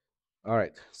 All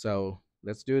right, so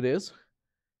let's do this.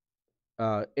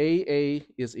 AA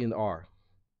is in R.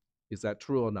 Is that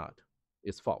true or not?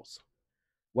 It's false.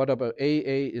 What about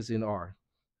AA is in R?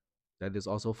 That is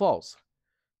also false.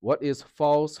 What is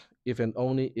false if and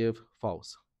only if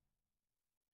false?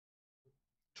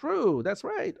 True, that's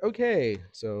right. Okay,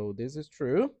 so this is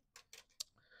true.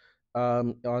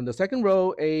 On the second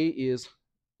row, E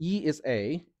is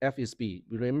A, F is B.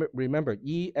 Remember,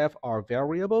 E, F are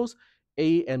variables,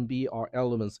 A and B are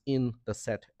elements in the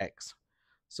set X.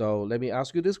 So let me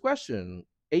ask you this question.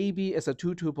 AB as a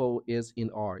two tuple is in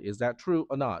R. Is that true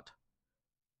or not?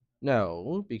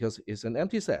 No, because it's an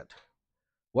empty set.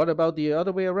 What about the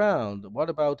other way around? What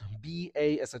about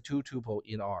BA as a two tuple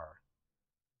in R?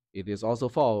 It is also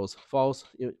false. False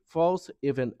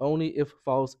if and only if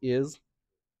false is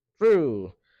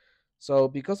true. So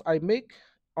because I make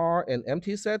R an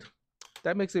empty set,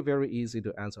 that makes it very easy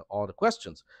to answer all the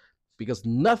questions because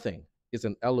nothing is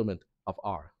an element of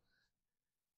R.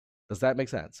 Does that make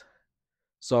sense?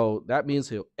 So that means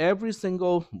here every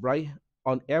single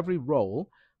on every row,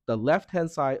 the left-hand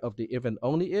side of the if and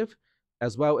only if,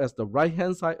 as well as the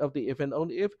right-hand side of the if and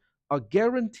only if, are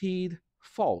guaranteed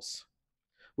false,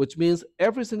 which means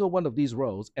every single one of these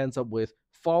rows ends up with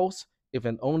false if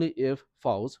and only if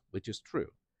false, which is true.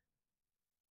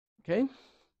 Okay?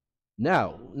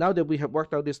 Now that we have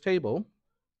worked out this table,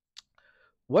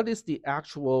 what is the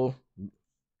actual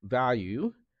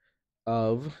value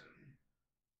of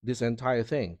this entire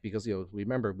thing? Because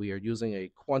remember, we are using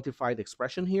a quantified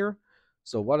expression here.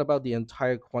 So what about the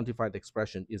entire quantified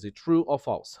expression? Is it true or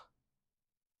false?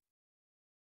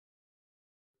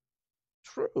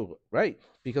 True, right?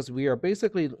 Because we are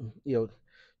basically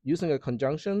using a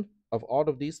conjunction of all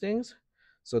of these things.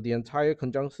 So the entire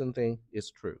conjunction thing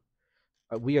is true.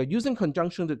 We are using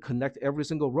conjunction to connect every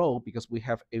single row because we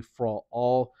have a for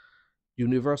all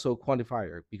universal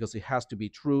quantifier because it has to be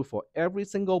true for every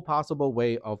single possible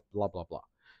way of blah, blah, blah.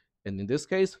 And in this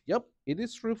case, yep, it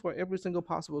is true for every single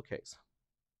possible case.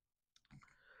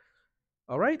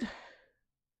 All right.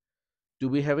 Do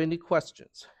we have any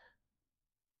questions?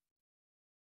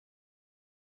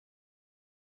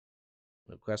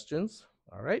 No questions?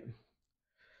 All right.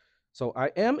 So I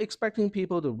am expecting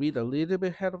people to read a little bit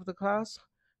ahead of the class,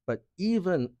 but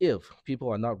even if people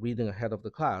are not reading ahead of the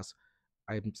class,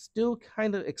 I'm still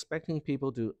kind of expecting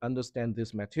people to understand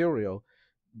this material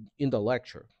in the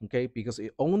lecture, okay? Because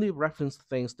it only referenced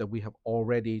things that we have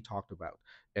already talked about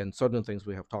and certain things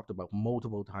we have talked about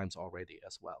multiple times already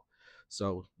as well.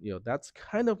 So, that's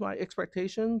kind of my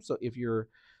expectation. So if you're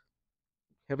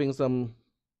having some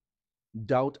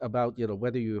doubt about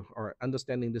whether you are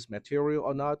understanding this material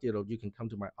or not, you can come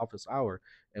to my office hour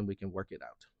and we can work it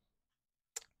out.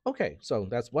 Okay, so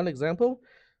that's one example.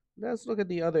 Let's look at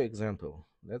the other example.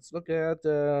 Let's look at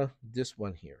this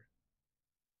one here.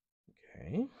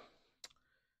 Okay,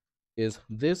 is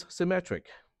this symmetric?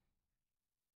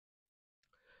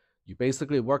 You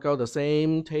basically work out the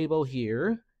same table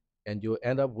here and you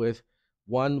end up with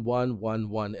 1 1 1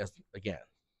 1 as again.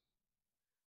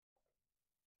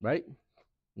 right?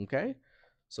 Okay,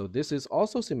 so this is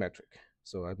also symmetric.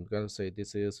 So I'm going to say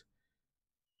this is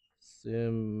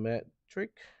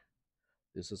symmetric.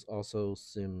 This is also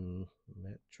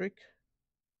symmetric.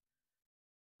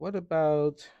 What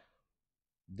about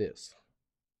this?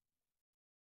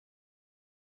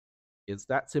 Is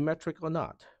that symmetric or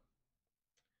not?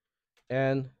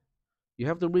 And you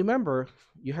have to remember,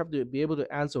 you have to be able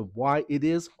to answer why it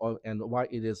is and why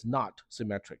it is not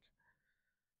symmetric.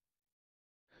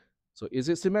 So is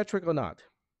it symmetric or not?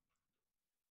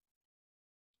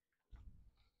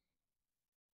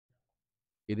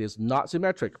 It is not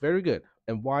symmetric. Very good.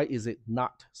 And why is it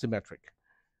not symmetric?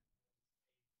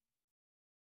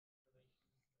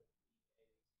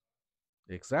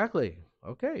 Exactly.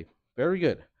 Okay. Very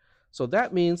good. So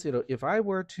that means, if I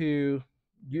were to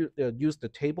use the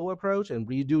table approach and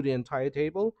redo the entire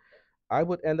table, I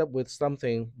would end up with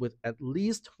something with at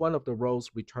least one of the rows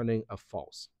returning a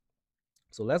false.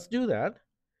 So let's do that.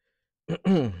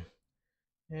 And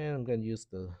I'm going to use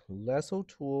the lasso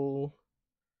tool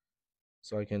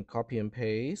so I can copy and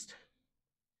paste.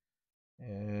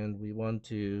 And we want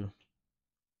to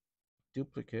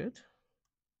duplicate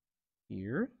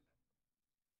here.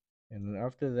 And then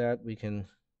after that, we can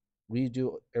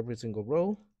redo every single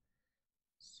row.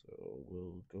 So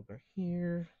we'll go back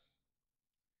here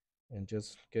and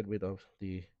just get rid of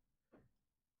the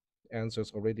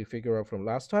answers already figured out from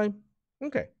last time.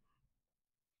 Okay.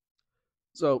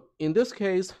 So in this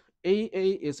case,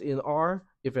 AA is in R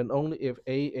if and only if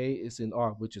AA is in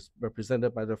R, which is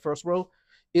represented by the first row.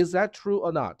 Is that true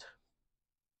or not?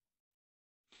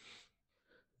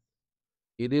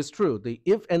 It is true. The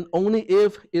if and only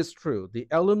if is true. The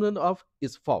element of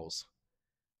is false.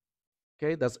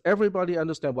 Okay, does everybody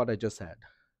understand what I just said?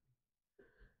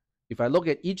 If I look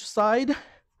at each side,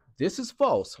 this is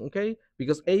false, okay?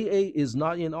 Because AA is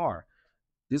not in R.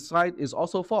 This side is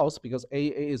also false because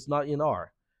AA is not in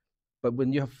R. But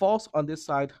when you have false on this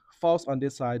side,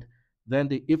 then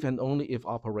the if and only if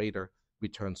operator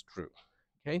returns true,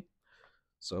 okay?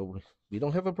 So we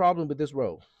don't have a problem with this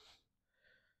row.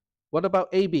 What about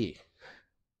AB?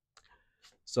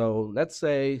 So let's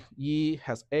say E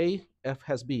has A, F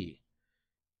has B.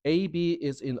 AB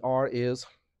is in R is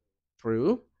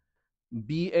true.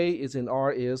 BA is in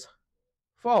R is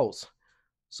false.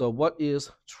 So what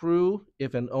is true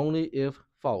if and only if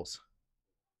false?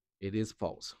 It is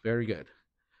false. Very good.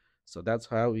 So that's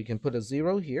how we can put a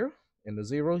 0 here, and a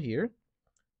 0 here,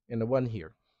 and a 1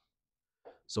 here.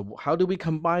 So how do we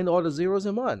combine all the zeros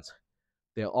and ones?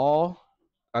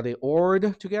 Are they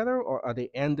ORed together or are they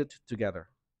ANDed together?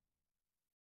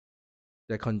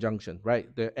 They're conjunction,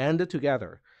 right? They're ANDed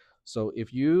together. So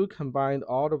if you combine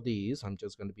all of these, I'm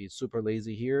just going to be super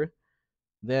lazy here,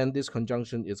 then this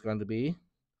conjunction is going to be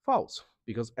false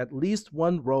because at least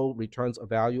one row returns a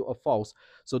value of false.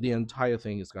 So the entire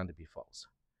thing is going to be false.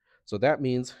 So that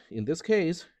means in this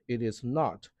case, it is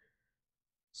not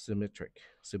symmetric.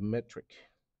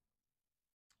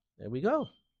 There we go.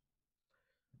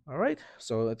 All right.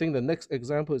 So I think the next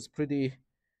example is pretty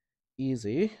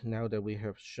easy now that we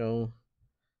have shown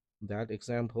that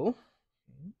example.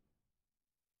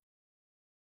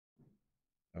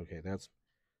 Okay, that's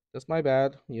my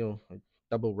bad. I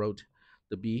double wrote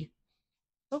the B.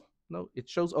 Oh, no, it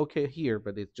shows okay here,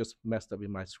 but it just messed up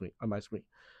in my screen on my screen.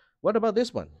 What about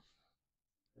this one?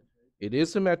 It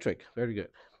is symmetric. Very good.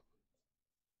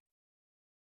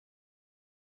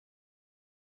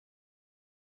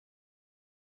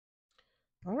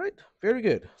 All right, very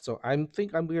good. So I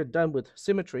think we're done with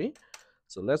symmetry.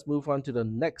 So let's move on to the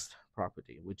next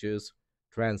property, which is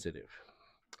transitive.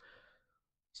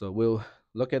 So we'll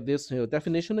look at this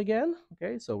definition again.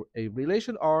 Okay, so a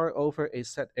relation R over a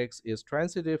set X is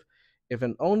transitive if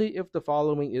and only if the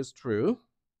following is true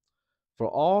for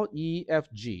all E,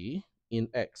 F, G in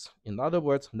X. In other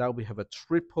words, now we have a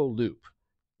triple loop.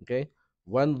 Okay,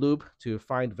 one loop to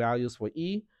find values for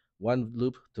E, one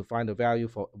loop to find a value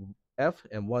for F,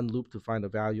 and one loop to find a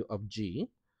value of G.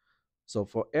 So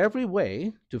for every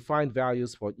way to find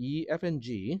values for E, F, and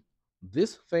G,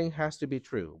 this thing has to be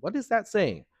true. What is that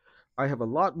saying? I have a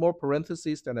lot more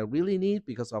parentheses than I really need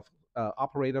because of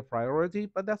operator priority,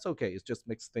 but that's okay. It just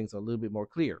makes things a little bit more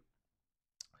clear.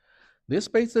 This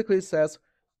basically says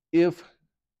if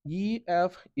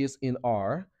EF is in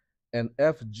R and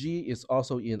FG is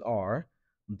also in R,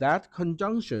 that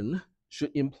conjunction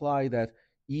should imply that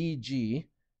EG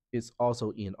is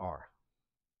also in R.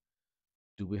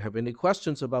 Do we have any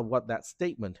questions about what that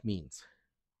statement means?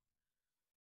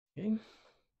 Okay.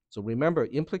 So remember,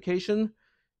 implication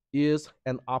is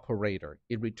an operator.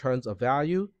 It returns a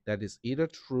value that is either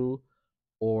true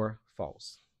or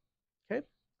false. Okay.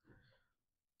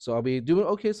 So I'll be doing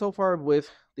okay so far with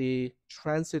the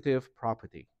transitive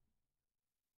property.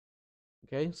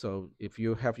 Okay, so if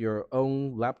you have your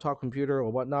own laptop computer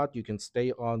or whatnot, you can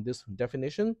stay on this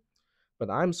definition, but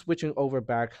I'm switching over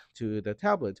back to the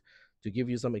tablet to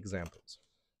give you some examples.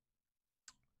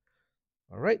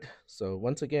 All right, so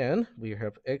once again, we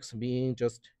have x being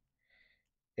just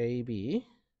AB.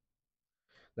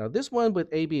 Now this one with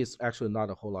AB is actually not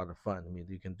a whole lot of fun. I mean,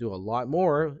 you can do a lot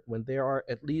more when there are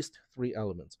at least 3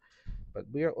 elements, but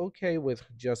we are okay with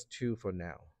just 2 for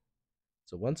now.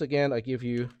 So once again, I give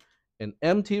you an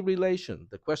empty relation.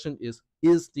 The question is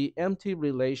the empty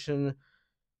relation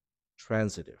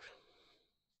transitive?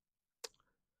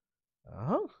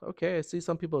 Okay, I see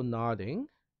some people nodding.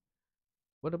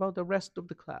 What about the rest of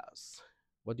the class?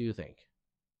 What do you think?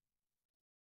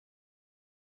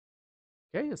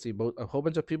 Okay, I see a whole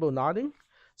bunch of people nodding.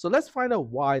 So let's find out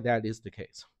why that is the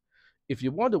case. If you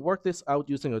want to work this out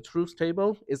using a truth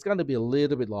table, it's going to be a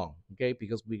little bit long, okay?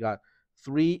 Because we got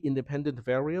 3 independent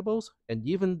variables, and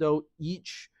even though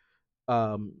each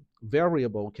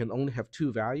variable can only have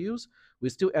 2 values, we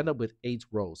still end up with 8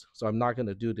 rows. So I'm not going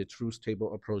to do the truth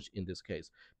table approach in this case.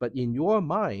 But in your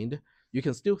mind, you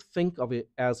can still think of it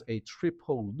as a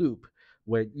triple loop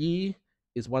where E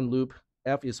is one loop,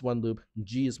 F is one loop,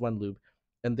 G is one loop,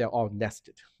 and they're all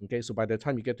nested. Okay, so by the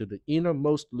time you get to the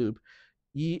innermost loop,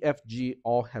 E, F, G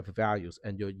all have values,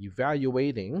 and you're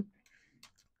evaluating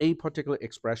a particular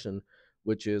expression,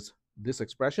 which is this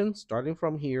expression starting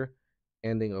from here,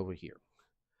 ending over here.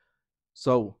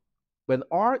 So when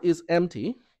R is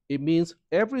empty, it means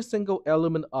every single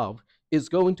element of is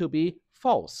going to be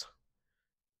false,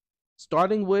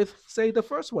 starting with, say, the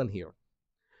first one here.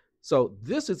 So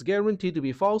this is guaranteed to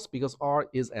be false because R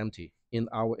is empty in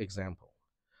our example.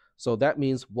 So that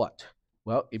means what?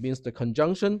 Well, it means the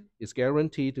conjunction is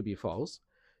guaranteed to be false.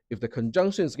 If the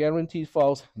conjunction is guaranteed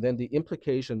false, then the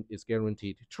implication is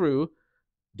guaranteed true.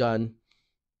 Done.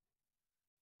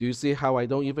 Do you see how I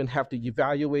don't even have to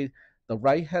evaluate the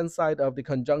right-hand side of the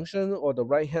conjunction or the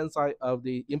right-hand side of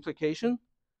the implication?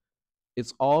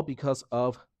 It's all because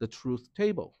of the truth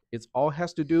table. It all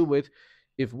has to do with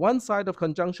if one side of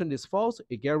conjunction is false,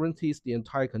 it guarantees the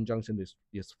entire conjunction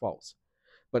is false.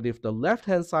 But if the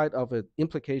left-hand side of an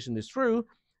implication is true,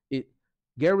 it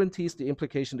guarantees the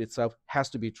implication itself has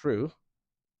to be true.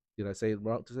 Did I say it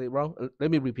wrong? To say it wrong?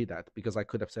 Let me repeat that because I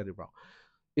could have said it wrong.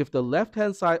 If the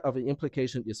left-hand side of an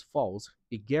implication is false,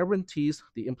 it guarantees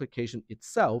the implication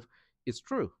itself is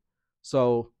true.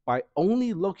 So by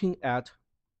only looking at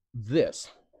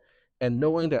this and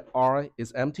knowing that R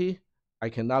is empty, I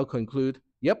can now conclude,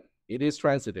 yep, it is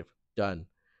transitive. Done.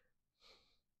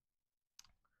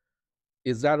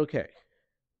 Is that okay?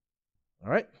 All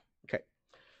right. Okay.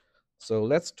 So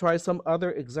let's try some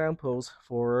other examples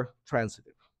for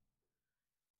transitive.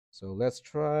 So let's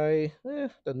try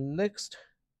the next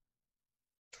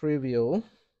trivial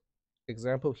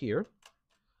example here.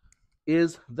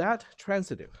 Is that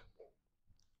transitive?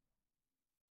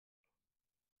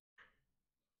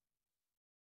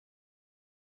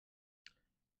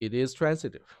 It is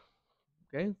transitive.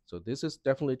 Okay, so this is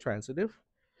definitely transitive.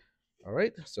 All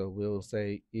right, so we'll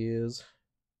say is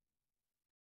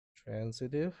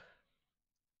transitive,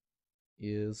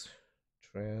 is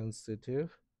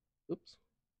transitive. Oops,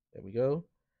 there we go.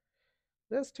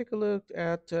 Let's take a look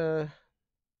at this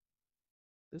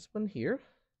one here.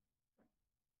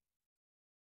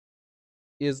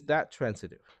 Is that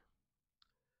transitive?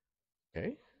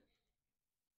 Okay.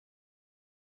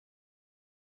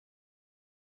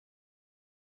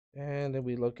 And then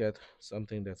we look at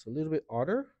something that's a little bit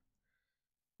odder.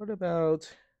 What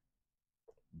about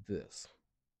this?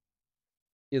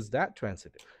 Is that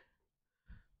transitive?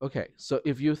 Okay, so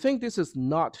if you think this is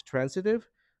not transitive,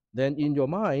 then in your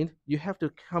mind, you have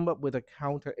to come up with a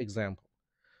counter example.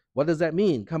 What does that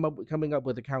mean, coming up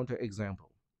with a counter example?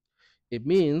 It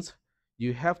means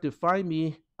you have to find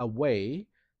me a way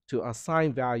to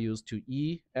assign values to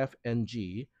E, F, and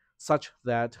G such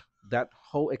that that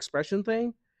whole expression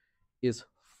thing is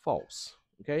false.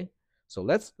 Okay, so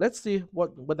let's see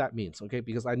what that means. Okay,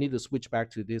 because I need to switch back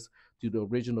to this to the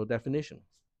original definition.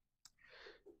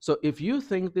 So if you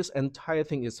think this entire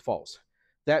thing is false,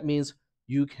 that means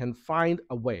you can find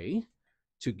a way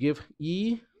to give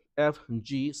E, F, and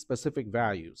G specific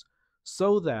values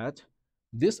so that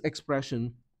this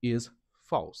expression is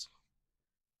false.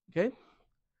 Okay?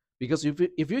 Because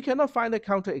if you cannot find a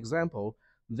counterexample,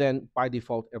 then by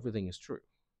default, everything is true.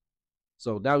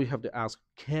 So now you have to ask,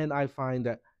 can I find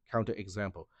that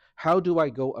counterexample? How do I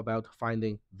go about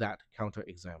finding that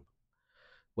counterexample?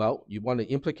 Well, you want an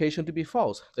implication to be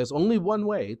false. There's only one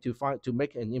way to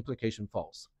make an implication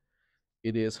false.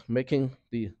 It is making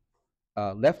the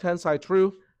left hand side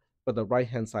true, but the right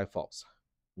hand side false.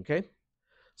 Okay,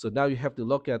 so now you have to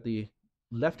look at the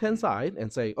left hand side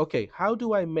and say, okay, how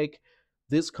do I make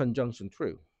this conjunction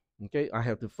true? Okay, I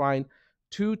have to find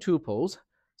two tuples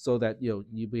so that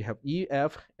we have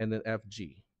EF and then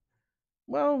FG.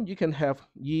 Well, you can have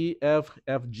EF,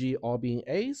 FG all being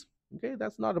A's. Okay,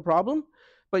 that's not a problem.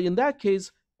 But in that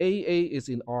case, AA is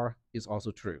in R is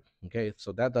also true. Okay,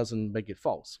 so that doesn't make it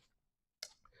false.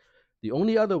 The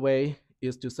only other way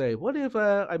is to say, what if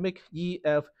I make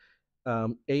EF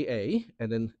AA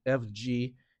and then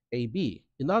FG AB?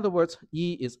 In other words,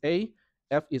 E is A,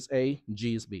 F is A,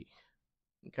 G is B.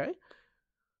 Okay,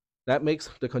 that makes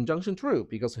the conjunction true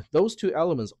because those two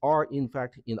elements are in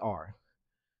fact in R.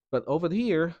 But over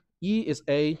here, E is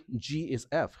A, G is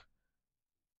F,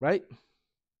 right?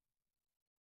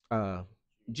 Uh,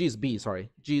 G is B,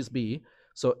 sorry, G is B.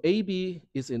 So AB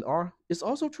is in R. It's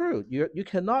also true. You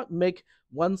cannot make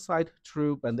one side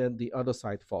true but then the other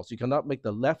side false. You cannot make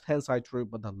the left hand side true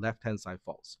but the left hand side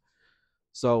false.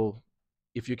 So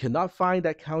if you cannot find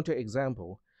that counter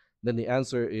example, then the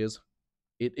answer is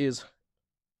it is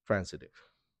transitive.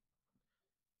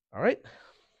 All right.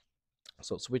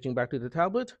 So switching back to the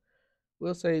tablet,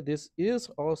 we'll say this is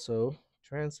also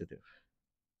transitive.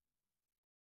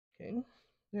 Okay.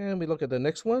 And we look at the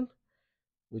next one,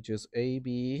 which is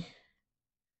AB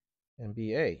and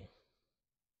BA.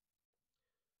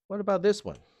 What about this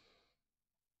one?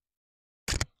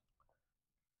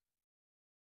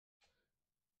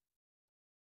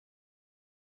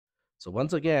 So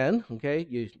once again,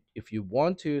 okay, if you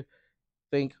want to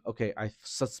think, okay, I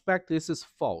suspect this is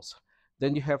false,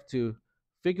 then you have to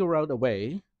figure out a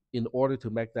way in order to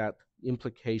make that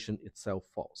implication itself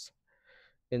false.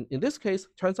 And in this case,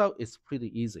 turns out it's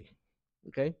pretty easy,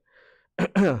 okay?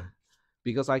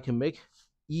 Because I can make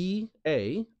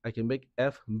EA, I can make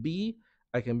FB,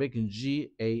 I can make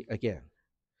GA again.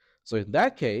 So in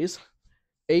that case,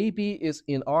 AB is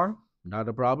in R, not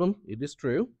a problem, it is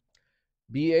true.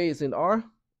 BA is in R,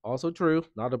 also true,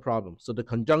 not a problem. So the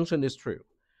conjunction is true.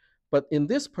 But in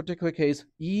this particular case,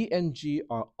 E and G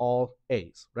are all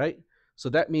A's, right? So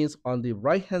that means on the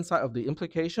right-hand side of the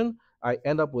implication, I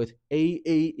end up with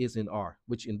AA is in R,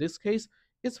 which in this case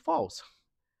is false.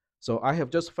 So I have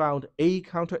just found a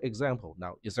counterexample.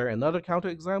 Now, is there another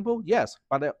counterexample? Yes,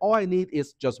 but all I need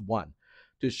is just one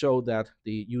to show that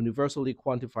the universally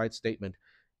quantified statement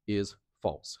is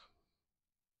false.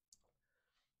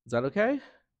 Is that okay?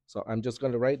 So I'm just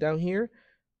going to write down here,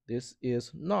 this is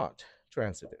not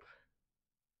transitive.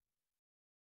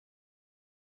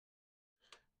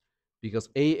 Because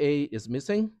AA is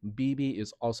missing, BB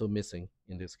is also missing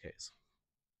in this case.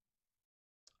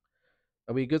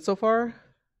 Are we good so far?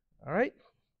 All right.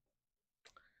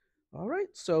 All right,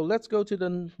 so let's go to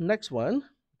the next one.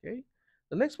 Okay,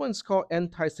 the next one is called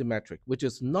anti-symmetric, which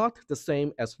is not the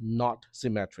same as not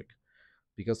symmetric.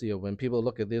 Because when people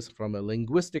look at this from a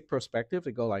linguistic perspective,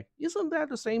 they go like, isn't that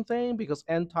the same thing? Because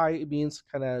anti means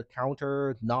kind of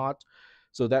counter, not.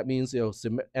 So that means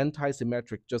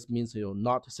anti-symmetric just means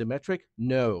not symmetric.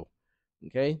 No,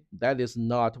 okay, that is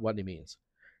not what it means.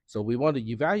 So we want to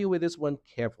evaluate this one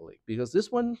carefully because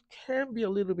this one can be a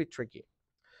little bit tricky.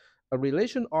 A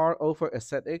relation R over a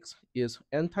set X is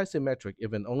anti-symmetric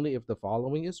if and only if the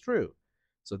following is true.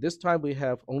 So this time we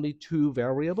have only two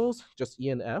variables, just E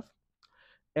and F.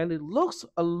 And it looks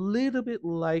a little bit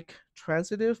like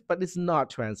transitive, but it's not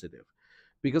transitive.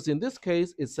 Because in this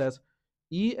case, it says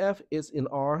EF is in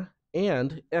R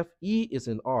and FE is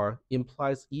in R,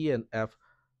 implies E and F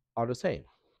are the same.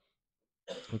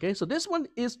 Okay, so this one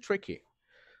is tricky.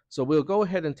 So we'll go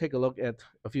ahead and take a look at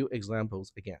a few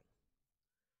examples again.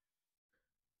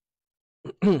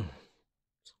 There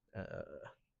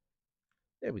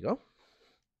we go.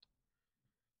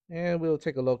 And we'll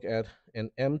take a look at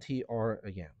an MTR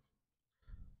again.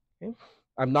 Okay.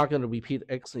 I'm not going to repeat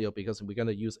X here because we're going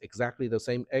to use exactly the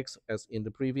same X as in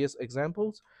the previous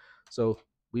examples. So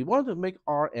we want to make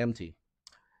R empty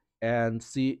and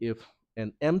see if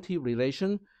an empty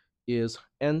relation is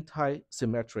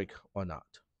anti-symmetric or not.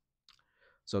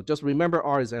 So just remember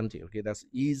R is empty. Okay, that's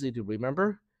easy to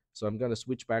remember. So I'm going to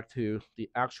switch back to the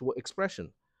actual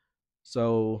expression.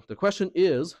 So the question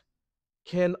is,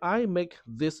 can I make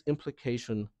this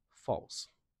implication false?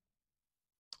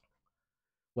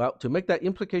 Well, to make that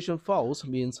implication false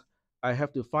means I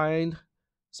have to find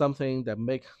something that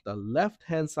make the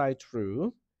left-hand side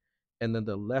true and then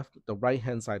the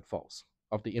right-hand side false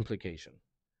of the implication.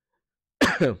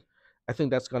 I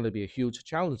think that's going to be a huge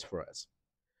challenge for us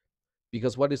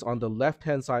because what is on the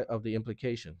left-hand side of the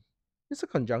implication? It's a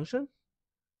conjunction,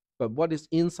 But what is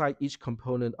inside each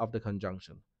component of the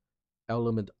conjunction?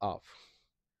 Element of.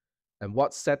 And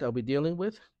what set are we dealing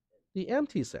with? The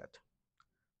empty set.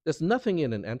 There's nothing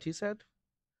in an empty set,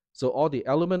 so all the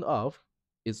element of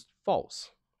is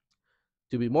false.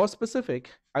 To be more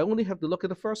specific, I only have to look at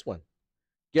the first one.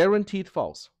 Guaranteed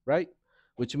false, right?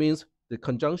 Which means the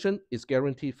conjunction is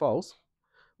guaranteed false,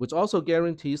 which also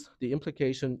guarantees the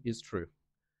implication is true.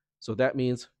 So that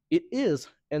means it is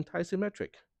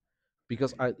antisymmetric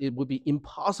because it would be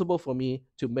impossible for me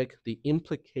to make the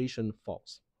implication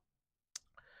false.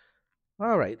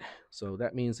 All right, so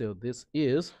that means this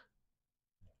is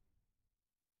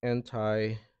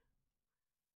antisymmetric.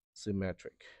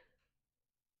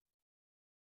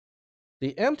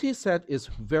 The empty set is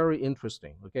very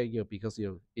interesting, okay, because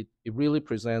it really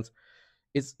presents,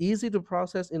 it's easy to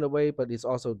process in a way, but it's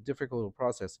also difficult to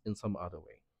process in some other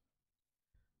way.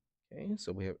 Okay,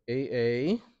 so we have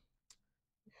AA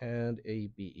and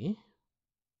AB.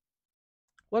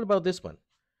 What about this one?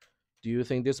 Do you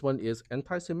think this one is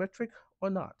antisymmetric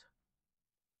or not?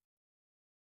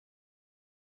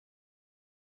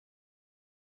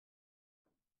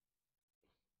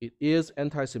 It is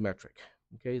antisymmetric.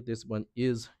 Okay, this one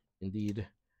is indeed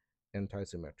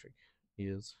antisymmetric.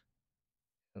 Is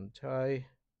antisymmetric.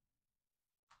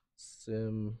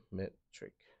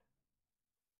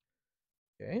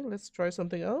 Okay, let's try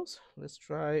something else. Let's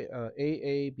try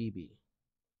AABB.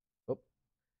 Oh,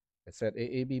 I said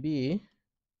AABB.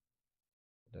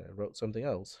 I wrote something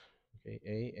else.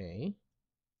 Okay,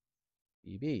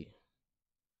 AABB.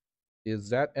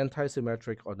 Is that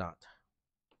antisymmetric or not?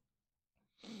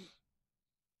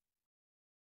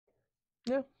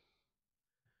 Yeah,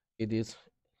 it is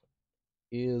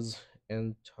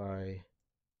antisymmetric.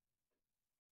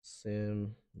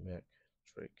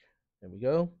 There we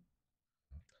go.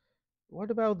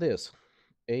 What about this?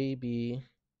 ABBA.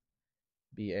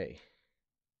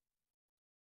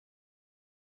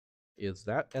 Is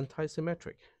that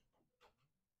antisymmetric?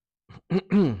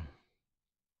 It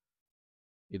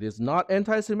is not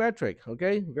antisymmetric.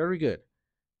 Okay, very good.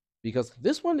 Because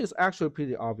this one is actually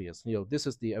pretty obvious. This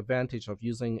is the advantage of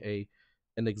using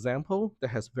an example that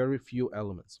has very few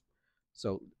elements.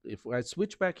 So if I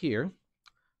switch back here,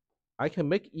 I can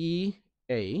make E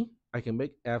A, I can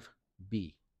make F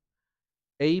B.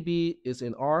 AB is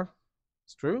in R,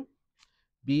 it's true.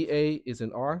 BA is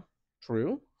in R,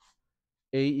 true.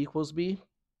 A equals B,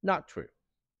 not true.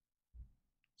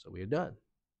 So we're done.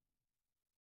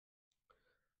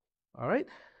 All right.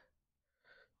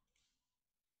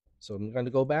 So I'm going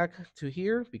to go back to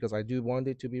here because I do want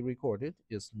it to be recorded.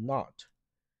 Is not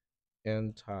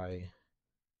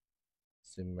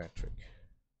anti-symmetric.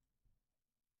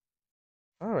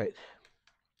 All right.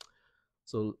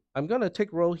 So I'm gonna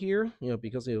take row here,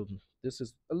 because this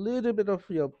is a little bit of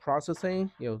processing.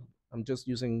 I'm just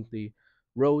using the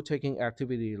row taking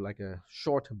activity like a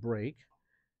short break.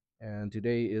 And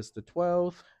today is the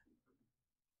 12th.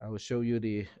 I will show you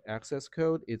the access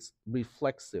code. It's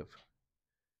reflexive.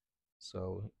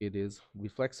 So it is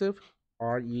reflexive,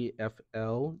 REFLEXIVE.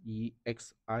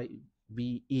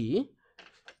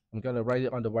 I'm gonna write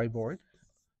it on the whiteboard.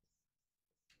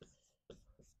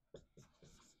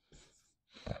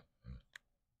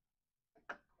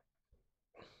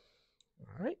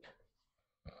 All right.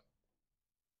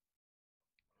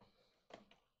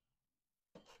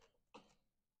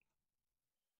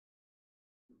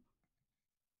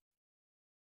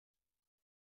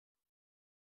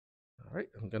 All right,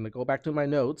 I'm gonna go back to my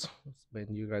notes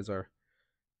when you guys are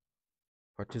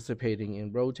participating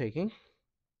in row taking.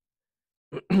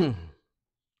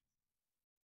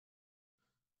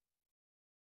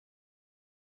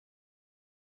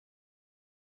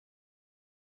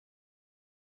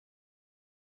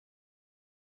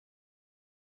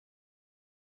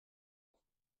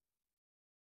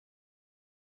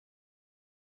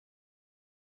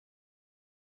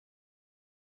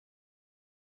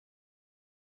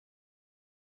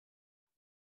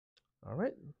 All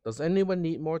right. Does anyone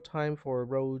need more time for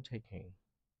row taking?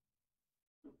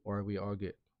 Or are we all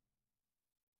good?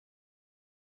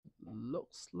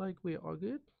 Looks like we are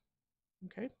good.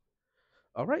 Okay.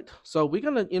 All right. So we're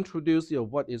gonna introduce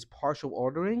what is partial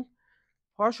ordering.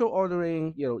 Partial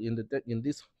ordering, in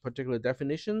this particular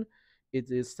definition,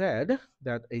 it is said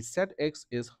that a set X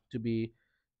is to be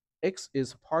X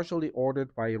is partially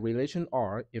ordered by a relation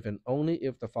R if and only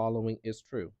if the following is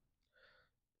true.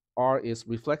 R is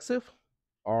reflexive,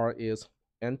 R is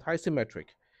antisymmetric,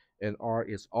 and R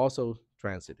is also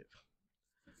transitive.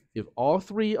 If all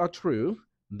three are true,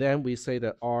 then we say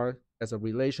that R as a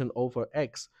relation over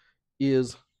X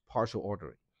is partial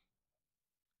ordering.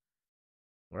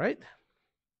 All right?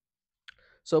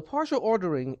 So partial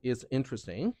ordering is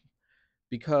interesting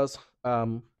because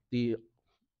the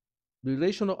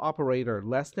relational operator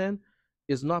less than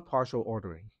is not partial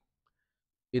ordering.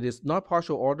 It is not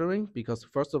partial ordering because,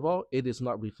 first of all, it is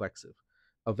not reflexive.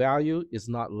 A value is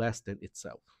not less than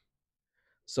itself.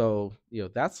 So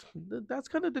that's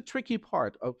kind of the tricky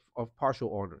part of partial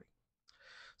ordering.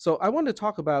 So I want to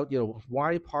talk about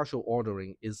why partial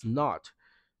ordering is not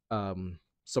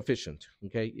sufficient.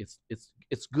 Okay,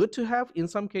 it's good to have in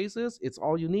some cases. It's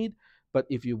all you need. But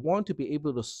if you want to be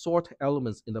able to sort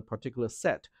elements in a particular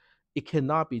set, it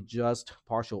cannot be just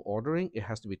partial ordering. It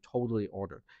has to be totally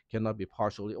ordered. It cannot be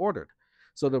partially ordered.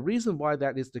 So the reason why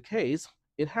that is the case,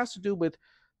 it has to do with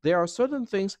there are certain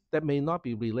things that may not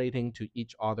be relating to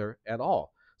each other at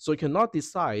all. So you cannot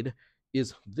decide,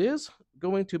 is this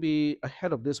going to be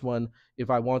ahead of this one if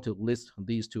I want to list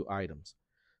these two items?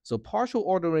 So partial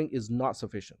ordering is not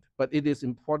sufficient, but it is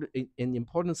an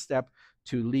important step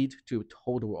to lead to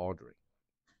total ordering.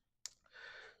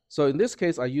 So in this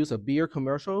case, I use a beer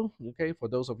commercial. Okay, for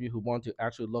those of you who want to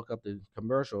actually look up the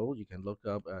commercial, you can look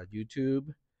up YouTube,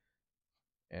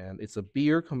 and it's a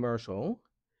beer commercial.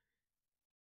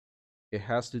 It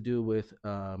has to do with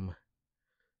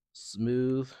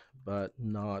smooth but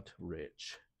not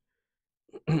rich.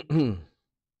 And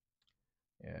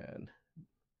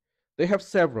they have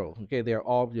several. Okay, they're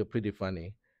all pretty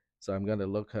funny. So I'm gonna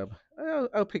look up.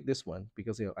 I'll pick this one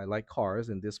because I like cars,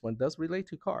 and this one does relate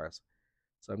to cars.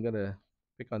 So I'm gonna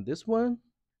pick on this one,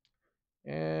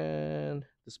 and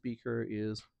the speaker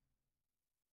is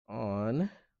on.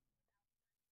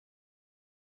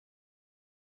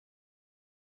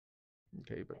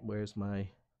 Okay, but where's my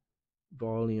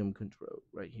volume control?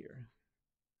 Right here.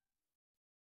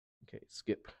 Okay,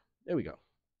 skip. There we go.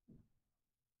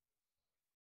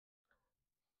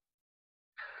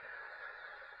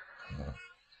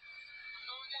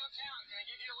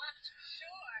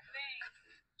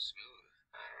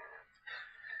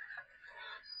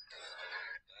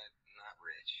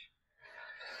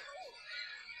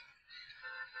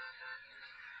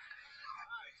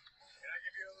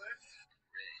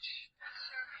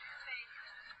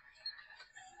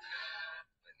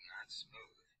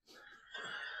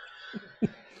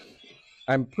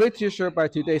 I'm pretty sure by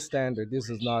today's standard, this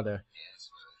is not a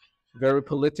very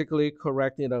politically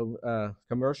correct,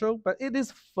 commercial, but it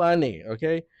is funny,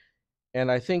 okay? And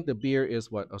I think the beer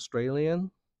is what,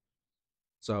 Australian,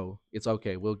 so it's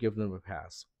okay. We'll give them a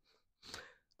pass.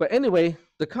 But anyway,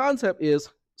 the concept is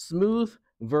smooth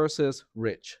versus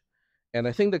rich, and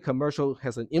I think the commercial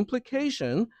has an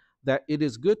implication that it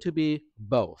is good to be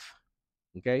both.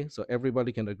 Okay, so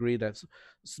everybody can agree that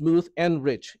smooth and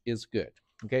rich is good.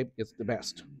 Okay, it's the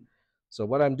best. So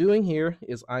what I'm doing here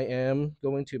is I am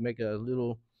going to make a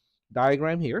little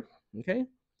diagram here. Okay,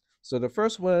 so the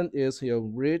first one is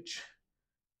rich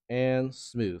and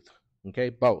smooth. Okay,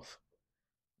 both.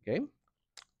 Okay,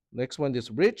 next one is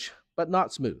rich but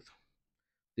not smooth.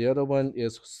 The other one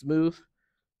is smooth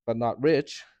but not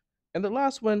rich, and the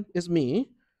last one is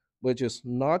me, which is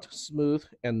not smooth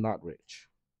and not rich.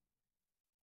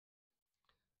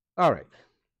 All right.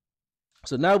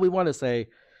 So now we want to say,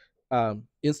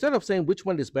 instead of saying which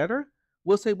one is better,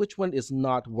 we'll say which one is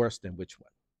not worse than which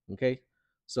one. Okay.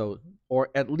 So, or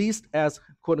at least as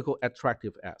quote unquote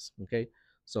attractive as. Okay.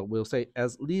 So we'll say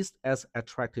as least as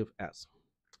attractive as.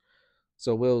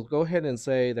 So we'll go ahead and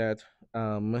say that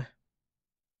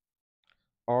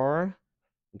R.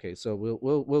 Okay, so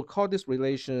we'll call this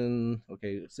relation.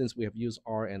 Okay, since we have used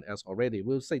R and S already,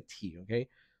 we'll say T. Okay,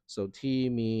 so T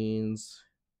means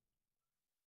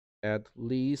at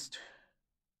least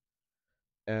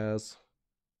as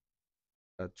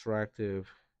attractive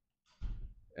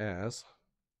as,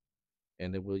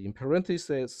 and it will in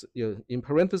parentheses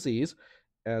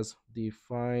as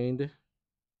defined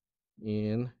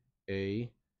in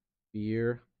a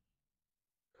beer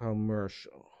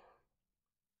commercial.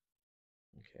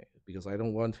 Okay, because I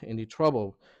don't want any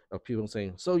trouble of people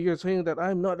saying, so you're saying that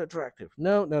I'm not attractive.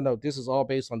 No, no, no. This is all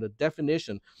based on the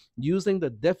definition. Using the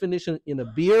definition in a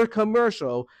beer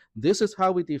commercial, this is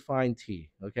how we define T.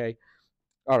 Okay.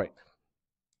 All right.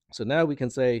 So now we can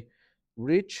say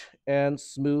rich and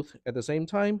smooth at the same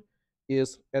time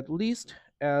is at least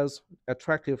as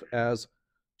attractive as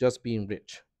just being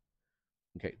rich.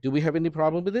 Okay. Do we have any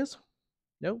problem with this?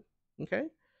 No. Okay.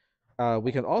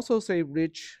 We can also say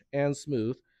rich and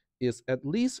smooth is at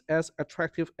least as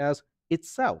attractive as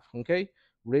itself. Okay.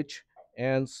 Rich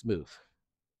and smooth.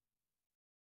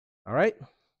 All right.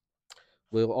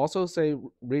 We'll also say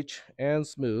rich and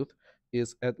smooth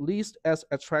is at least as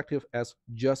attractive as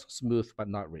just smooth but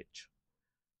not rich.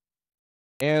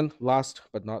 And last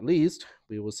but not least,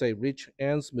 we will say rich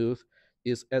and smooth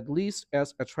is at least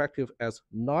as attractive as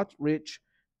not rich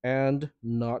and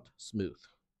not smooth.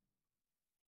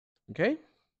 Okay?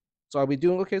 So are we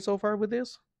doing okay so far with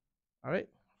this? All right.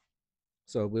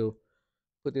 So we'll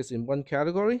put this in one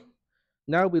category.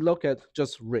 Now we look at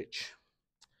just rich.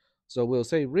 So we'll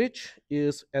say rich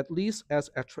is at least as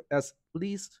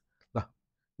least no,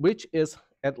 rich is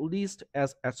at least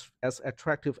as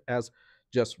attractive as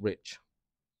just rich.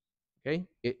 Okay?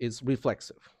 It is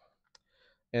reflexive.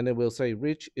 And then we'll say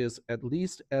rich is at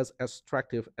least as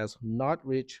attractive as not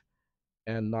rich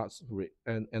and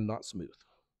and not smooth.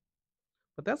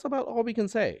 But that's about all we can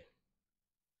say.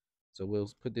 So we'll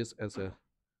put this as a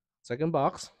second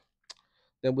box.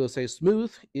 Then we'll say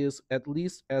smooth is at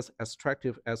least as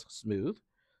attractive as smooth.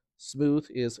 Smooth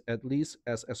is at least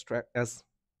as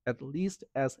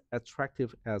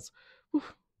attractive as whew,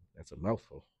 that's a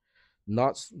mouthful.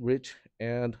 Not rich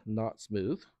and not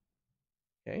smooth.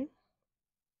 Okay.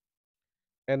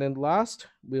 And then last,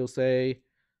 we'll say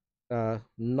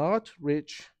not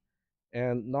rich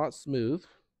and not smooth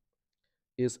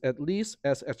is at least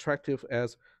as attractive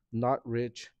as not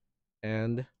rich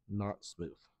and not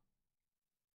smooth.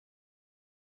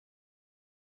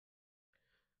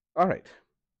 All right.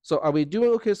 So are we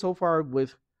doing okay so far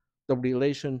with the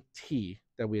relation T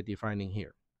that we're defining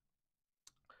here?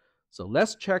 So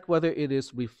let's check whether it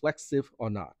is reflexive or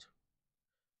not.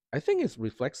 I think it's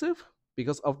reflexive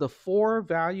because of the four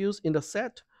values in the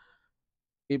set,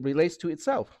 it relates to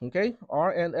itself. Okay,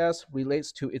 R and S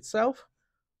relates to itself,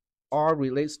 R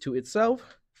relates to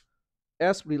itself,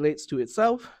 S relates to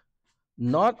itself,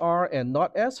 not R and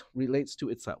not S relates to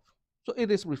itself. So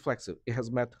it is reflexive. It has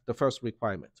met the first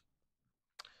requirement.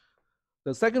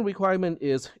 The second requirement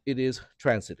is it is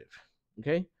transitive.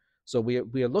 Okay, so we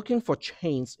are looking for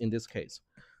chains in this case.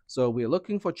 So we are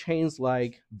looking for chains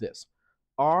like this: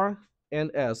 R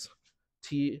and S,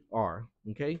 T R.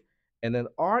 Okay, and then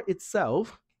R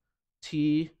itself,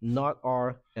 T not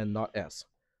R and not S.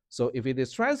 So if it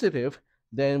is transitive,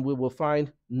 then we will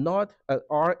find not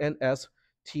R and S,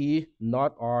 T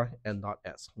not R and not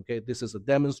S. Okay, this is a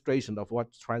demonstration of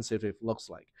what transitive looks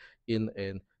like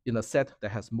in a set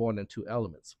that has more than two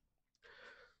elements.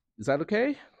 Is that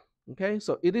okay? Okay,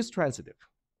 so it is transitive.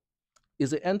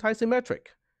 Is it antisymmetric?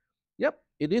 Yep,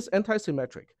 it is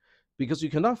antisymmetric because you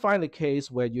cannot find a case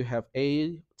where you have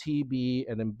A, T, B,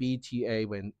 and then B, T, A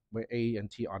where A and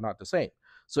T are not the same.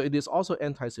 So it is also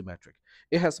antisymmetric.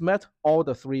 It has met all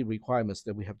the three requirements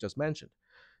that we have just mentioned.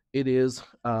 It is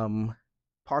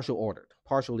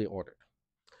partially ordered.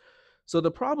 So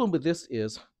the problem with this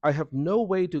is I have no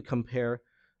way to compare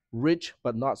rich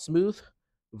but not smooth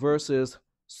versus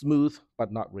smooth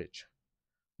but not rich.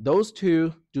 Those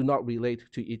two do not relate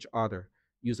to each other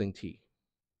using T.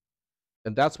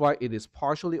 And that's why it is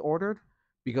partially ordered,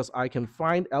 because I can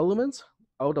find elements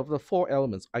out of the four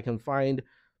elements. I can find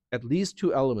at least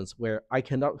two elements where I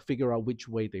cannot figure out which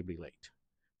way they relate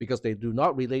because they do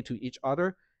not relate to each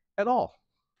other at all.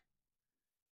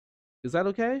 Is that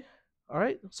okay? All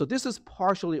right. So this is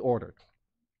partially ordered.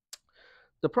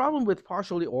 The problem with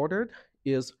partially ordered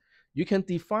is you can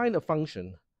define a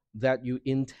function that you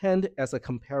intend as a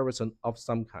comparison of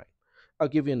some kind. I'll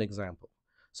give you an example.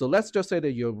 So let's just say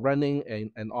that you're running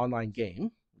an online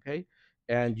game, okay,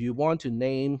 and you want to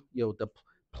name the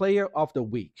player of the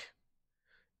week,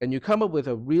 and you come up with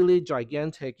a really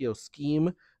gigantic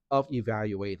scheme of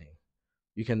evaluating.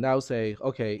 You can now say,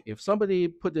 okay, if somebody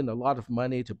put in a lot of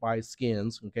money to buy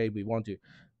skins, okay, we want to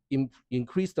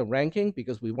increase the ranking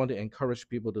because we want to encourage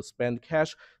people to spend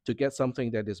cash to get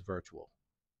something that is virtual,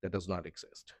 that does not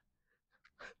exist.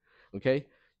 Okay,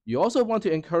 you also want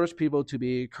to encourage people to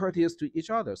be courteous to each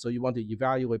other, so you want to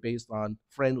evaluate based on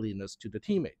friendliness to the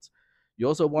teammates. You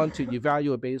also want to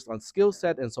evaluate based on skill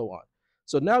set and so on.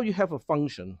 So now you have a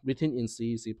function written in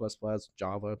C, C++,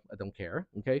 Java, I don't care,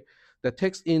 okay, that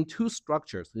takes in two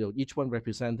structures, each one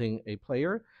representing a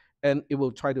player, and it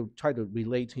will try to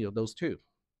relate those two.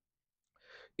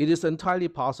 It is entirely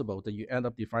possible that you end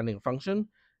up defining a function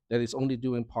that is only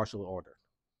doing partial order,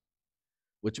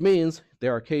 which means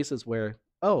there are cases where,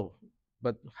 oh,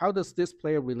 but how does this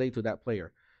player relate to that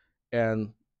player?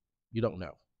 And you don't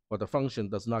know, or the function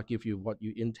does not give you what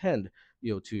you intend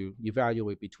to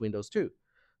evaluate between those two.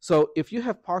 So if you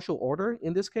have partial order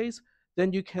in this case,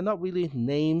 then you cannot really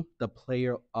name the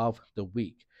player of the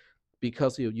week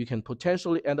because you can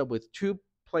potentially end up with two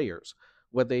players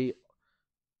where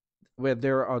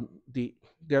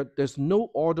there's no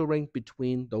ordering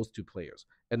between those two players,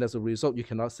 and as a result you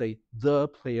cannot say the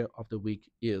player of the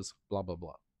week is blah blah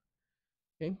blah.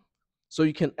 Okay, So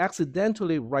you can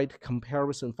accidentally write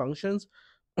comparison functions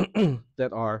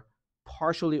that are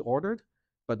partially ordered,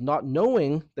 but not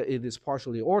knowing that it is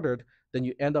partially ordered, then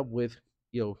you end up with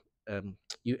you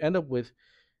you end up with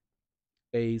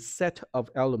a set of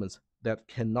elements that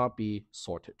cannot be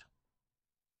sorted.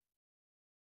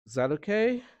 Is that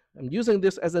okay? I'm using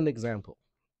this as an example.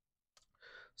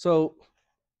 So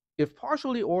if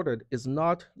partially ordered is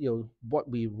not what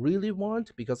we really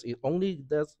want because it only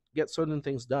does get certain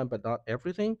things done but not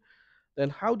everything, then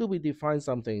how do we define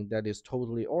something that is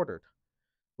totally ordered?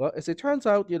 Well, as it turns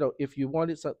out, if you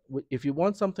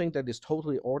want something that is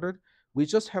totally ordered, we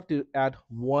just have to add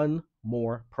one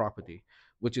more property,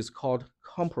 which is called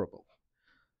comparable.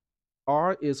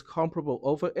 R is comparable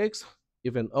over X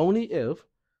if and only if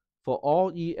for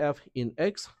all EF in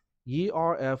X,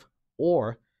 ERF,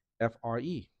 or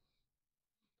FRE.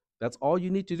 That's all you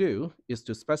need to do is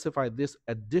to specify this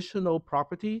additional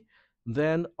property,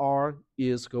 then R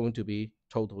is going to be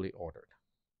totally ordered.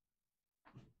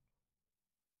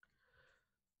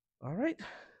 All right,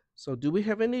 so do we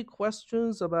have any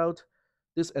questions about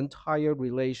this entire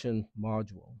relation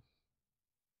module?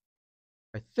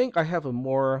 I think I have a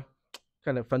more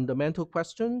kind of fundamental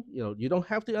question. You don't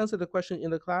have to answer the question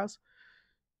in the class.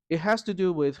 It has to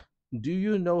do with, do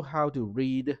you know how to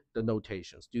read the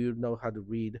notations? Do you know how to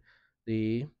read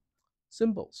the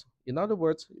symbols? In other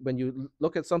words, when you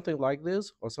look at something like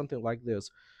this or something like this,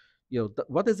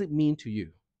 what does it mean to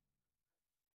you?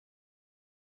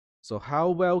 So how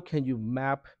well can you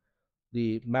map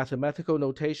the mathematical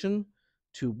notation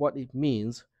to what it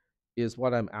means is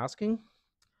what I'm asking.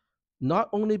 Not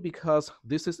only because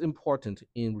this is important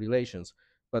in relations,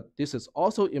 but this is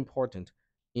also important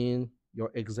in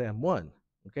your exam one,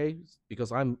 okay?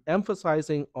 Because I'm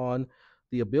emphasizing on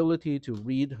the ability to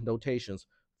read notations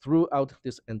throughout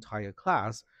this entire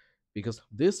class, because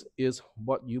this is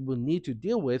what you will need to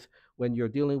deal with when you're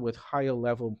dealing with higher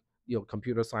level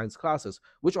computer science classes,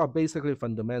 which are basically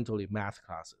fundamentally math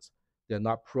classes. They're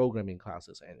not programming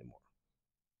classes anymore.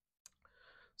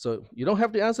 So you don't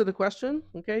have to answer the question,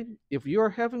 okay? If you're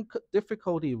having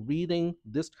difficulty reading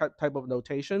this type of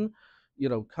notation,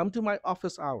 come to my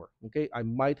office hour, okay? I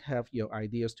might have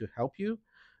ideas to help you.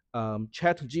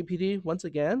 Chat GPT, once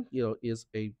again, is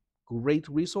a great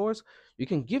resource. You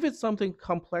can give it something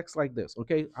complex like this,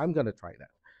 okay? I'm gonna try that.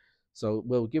 So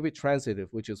we'll give it transitive,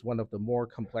 which is one of the more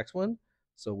complex one.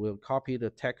 So we'll copy the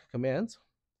tech commands.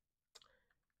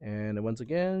 And once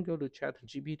again, go to Chat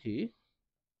GPT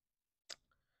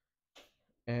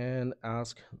and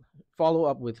follow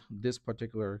up with this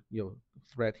particular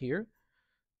thread here.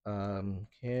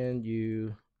 Can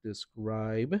you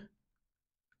describe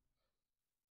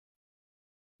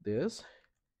this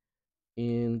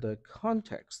in the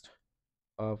context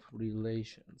of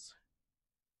relations?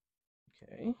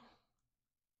 Okay,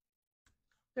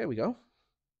 there we go.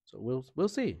 So we'll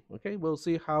see. Okay, we'll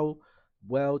see how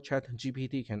well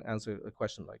ChatGPT can answer a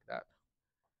question like that.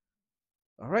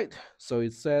 All right. So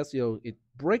it says it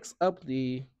breaks up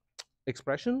the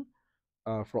expression.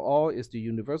 For all is the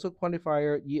universal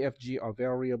quantifier. EFG are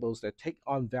variables that take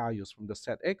on values from the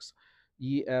set X.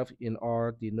 EF in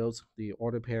R denotes the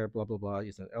order pair, blah, blah, blah,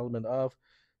 is an element of.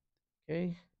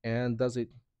 Okay, and does it,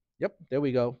 yep, there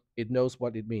we go. It knows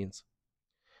what it means.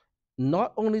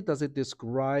 Not only does it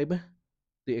describe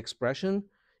the expression,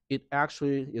 it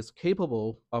actually is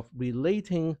capable of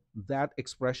relating that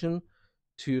expression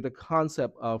to the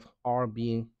concept of R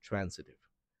being transitive.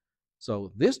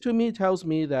 So this to me tells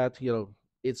me that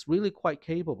it's really quite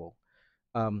capable.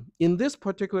 In this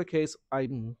particular case,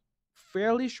 I'm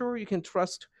fairly sure you can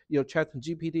trust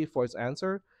ChatGPT for its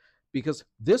answer, because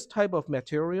this type of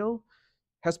material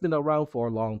has been around for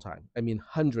a long time. I mean,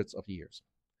 hundreds of years.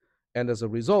 And as a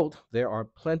result, there are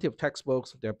plenty of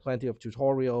textbooks, there are plenty of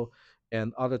tutorial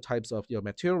and other types of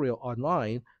material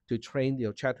online to train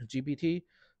ChatGPT.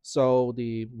 So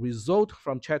the result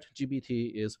from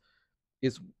ChatGPT is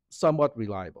somewhat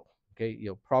reliable. Okay,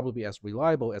 probably as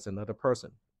reliable as another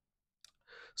person.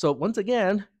 So once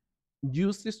again,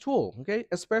 use this tool. Okay,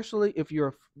 especially if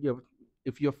you're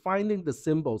finding the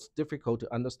symbols difficult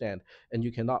to understand and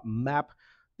you cannot map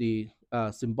the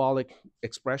symbolic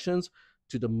expressions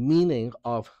to the meaning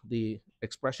of the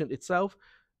expression itself,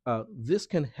 this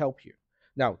can help you.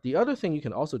 Now, the other thing you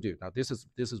can also do. Now, this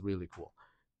is really cool.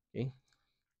 Okay,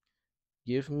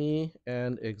 give me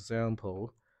an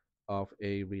example of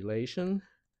a relation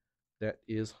that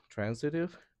is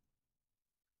transitive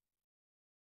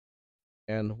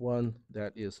and one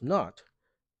that is not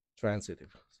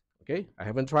transitive. Okay, I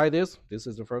haven't tried this. This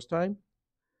is the first time.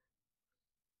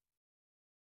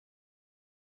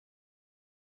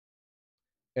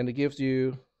 And it gives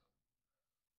you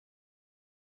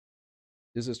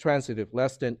This is transitive.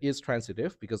 Less than is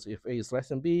transitive because if A is less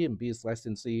than B and B is less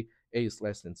than C, A is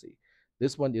less than C.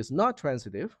 This one is not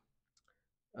transitive.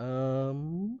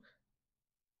 Um,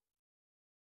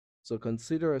 so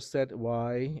consider a set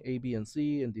Y, A, B, and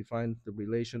C, and define the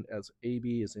relation as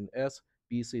AB is in S,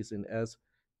 BC is in S,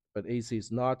 but AC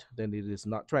is not, then it is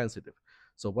not transitive.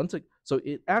 So so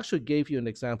it actually gave you an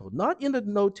example, not in the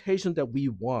notation that we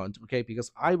want, okay,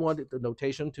 because I wanted the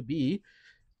notation to be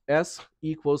S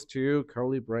equals to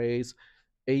curly brace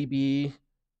AB,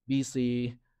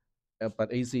 BC,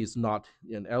 but AC is not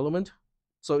an element.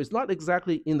 So it's not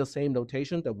exactly in the same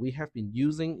notation that we have been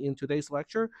using in today's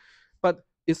lecture, but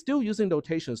it's still using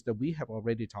notations that we have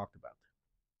already talked about.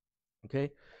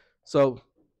 Okay, so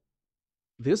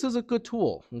this is a good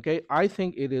tool. Okay, I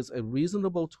think it is a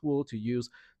reasonable tool to use,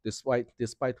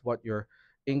 despite what your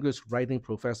English writing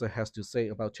professor has to say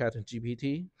about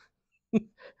ChatGPT.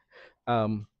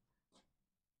 um,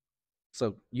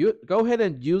 so you go ahead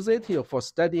and use it, for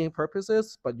studying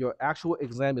purposes, but your actual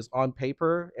exam is on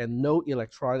paper and no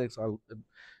electronics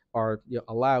are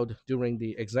allowed during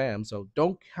the exam. So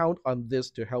don't count on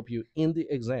this to help you in the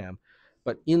exam,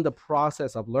 but in the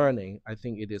process of learning, I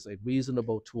think it is a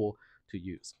reasonable tool to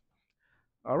use.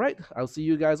 All right, I'll see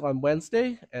you guys on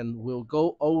Wednesday, and we'll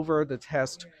go over the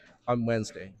test on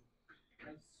Wednesday.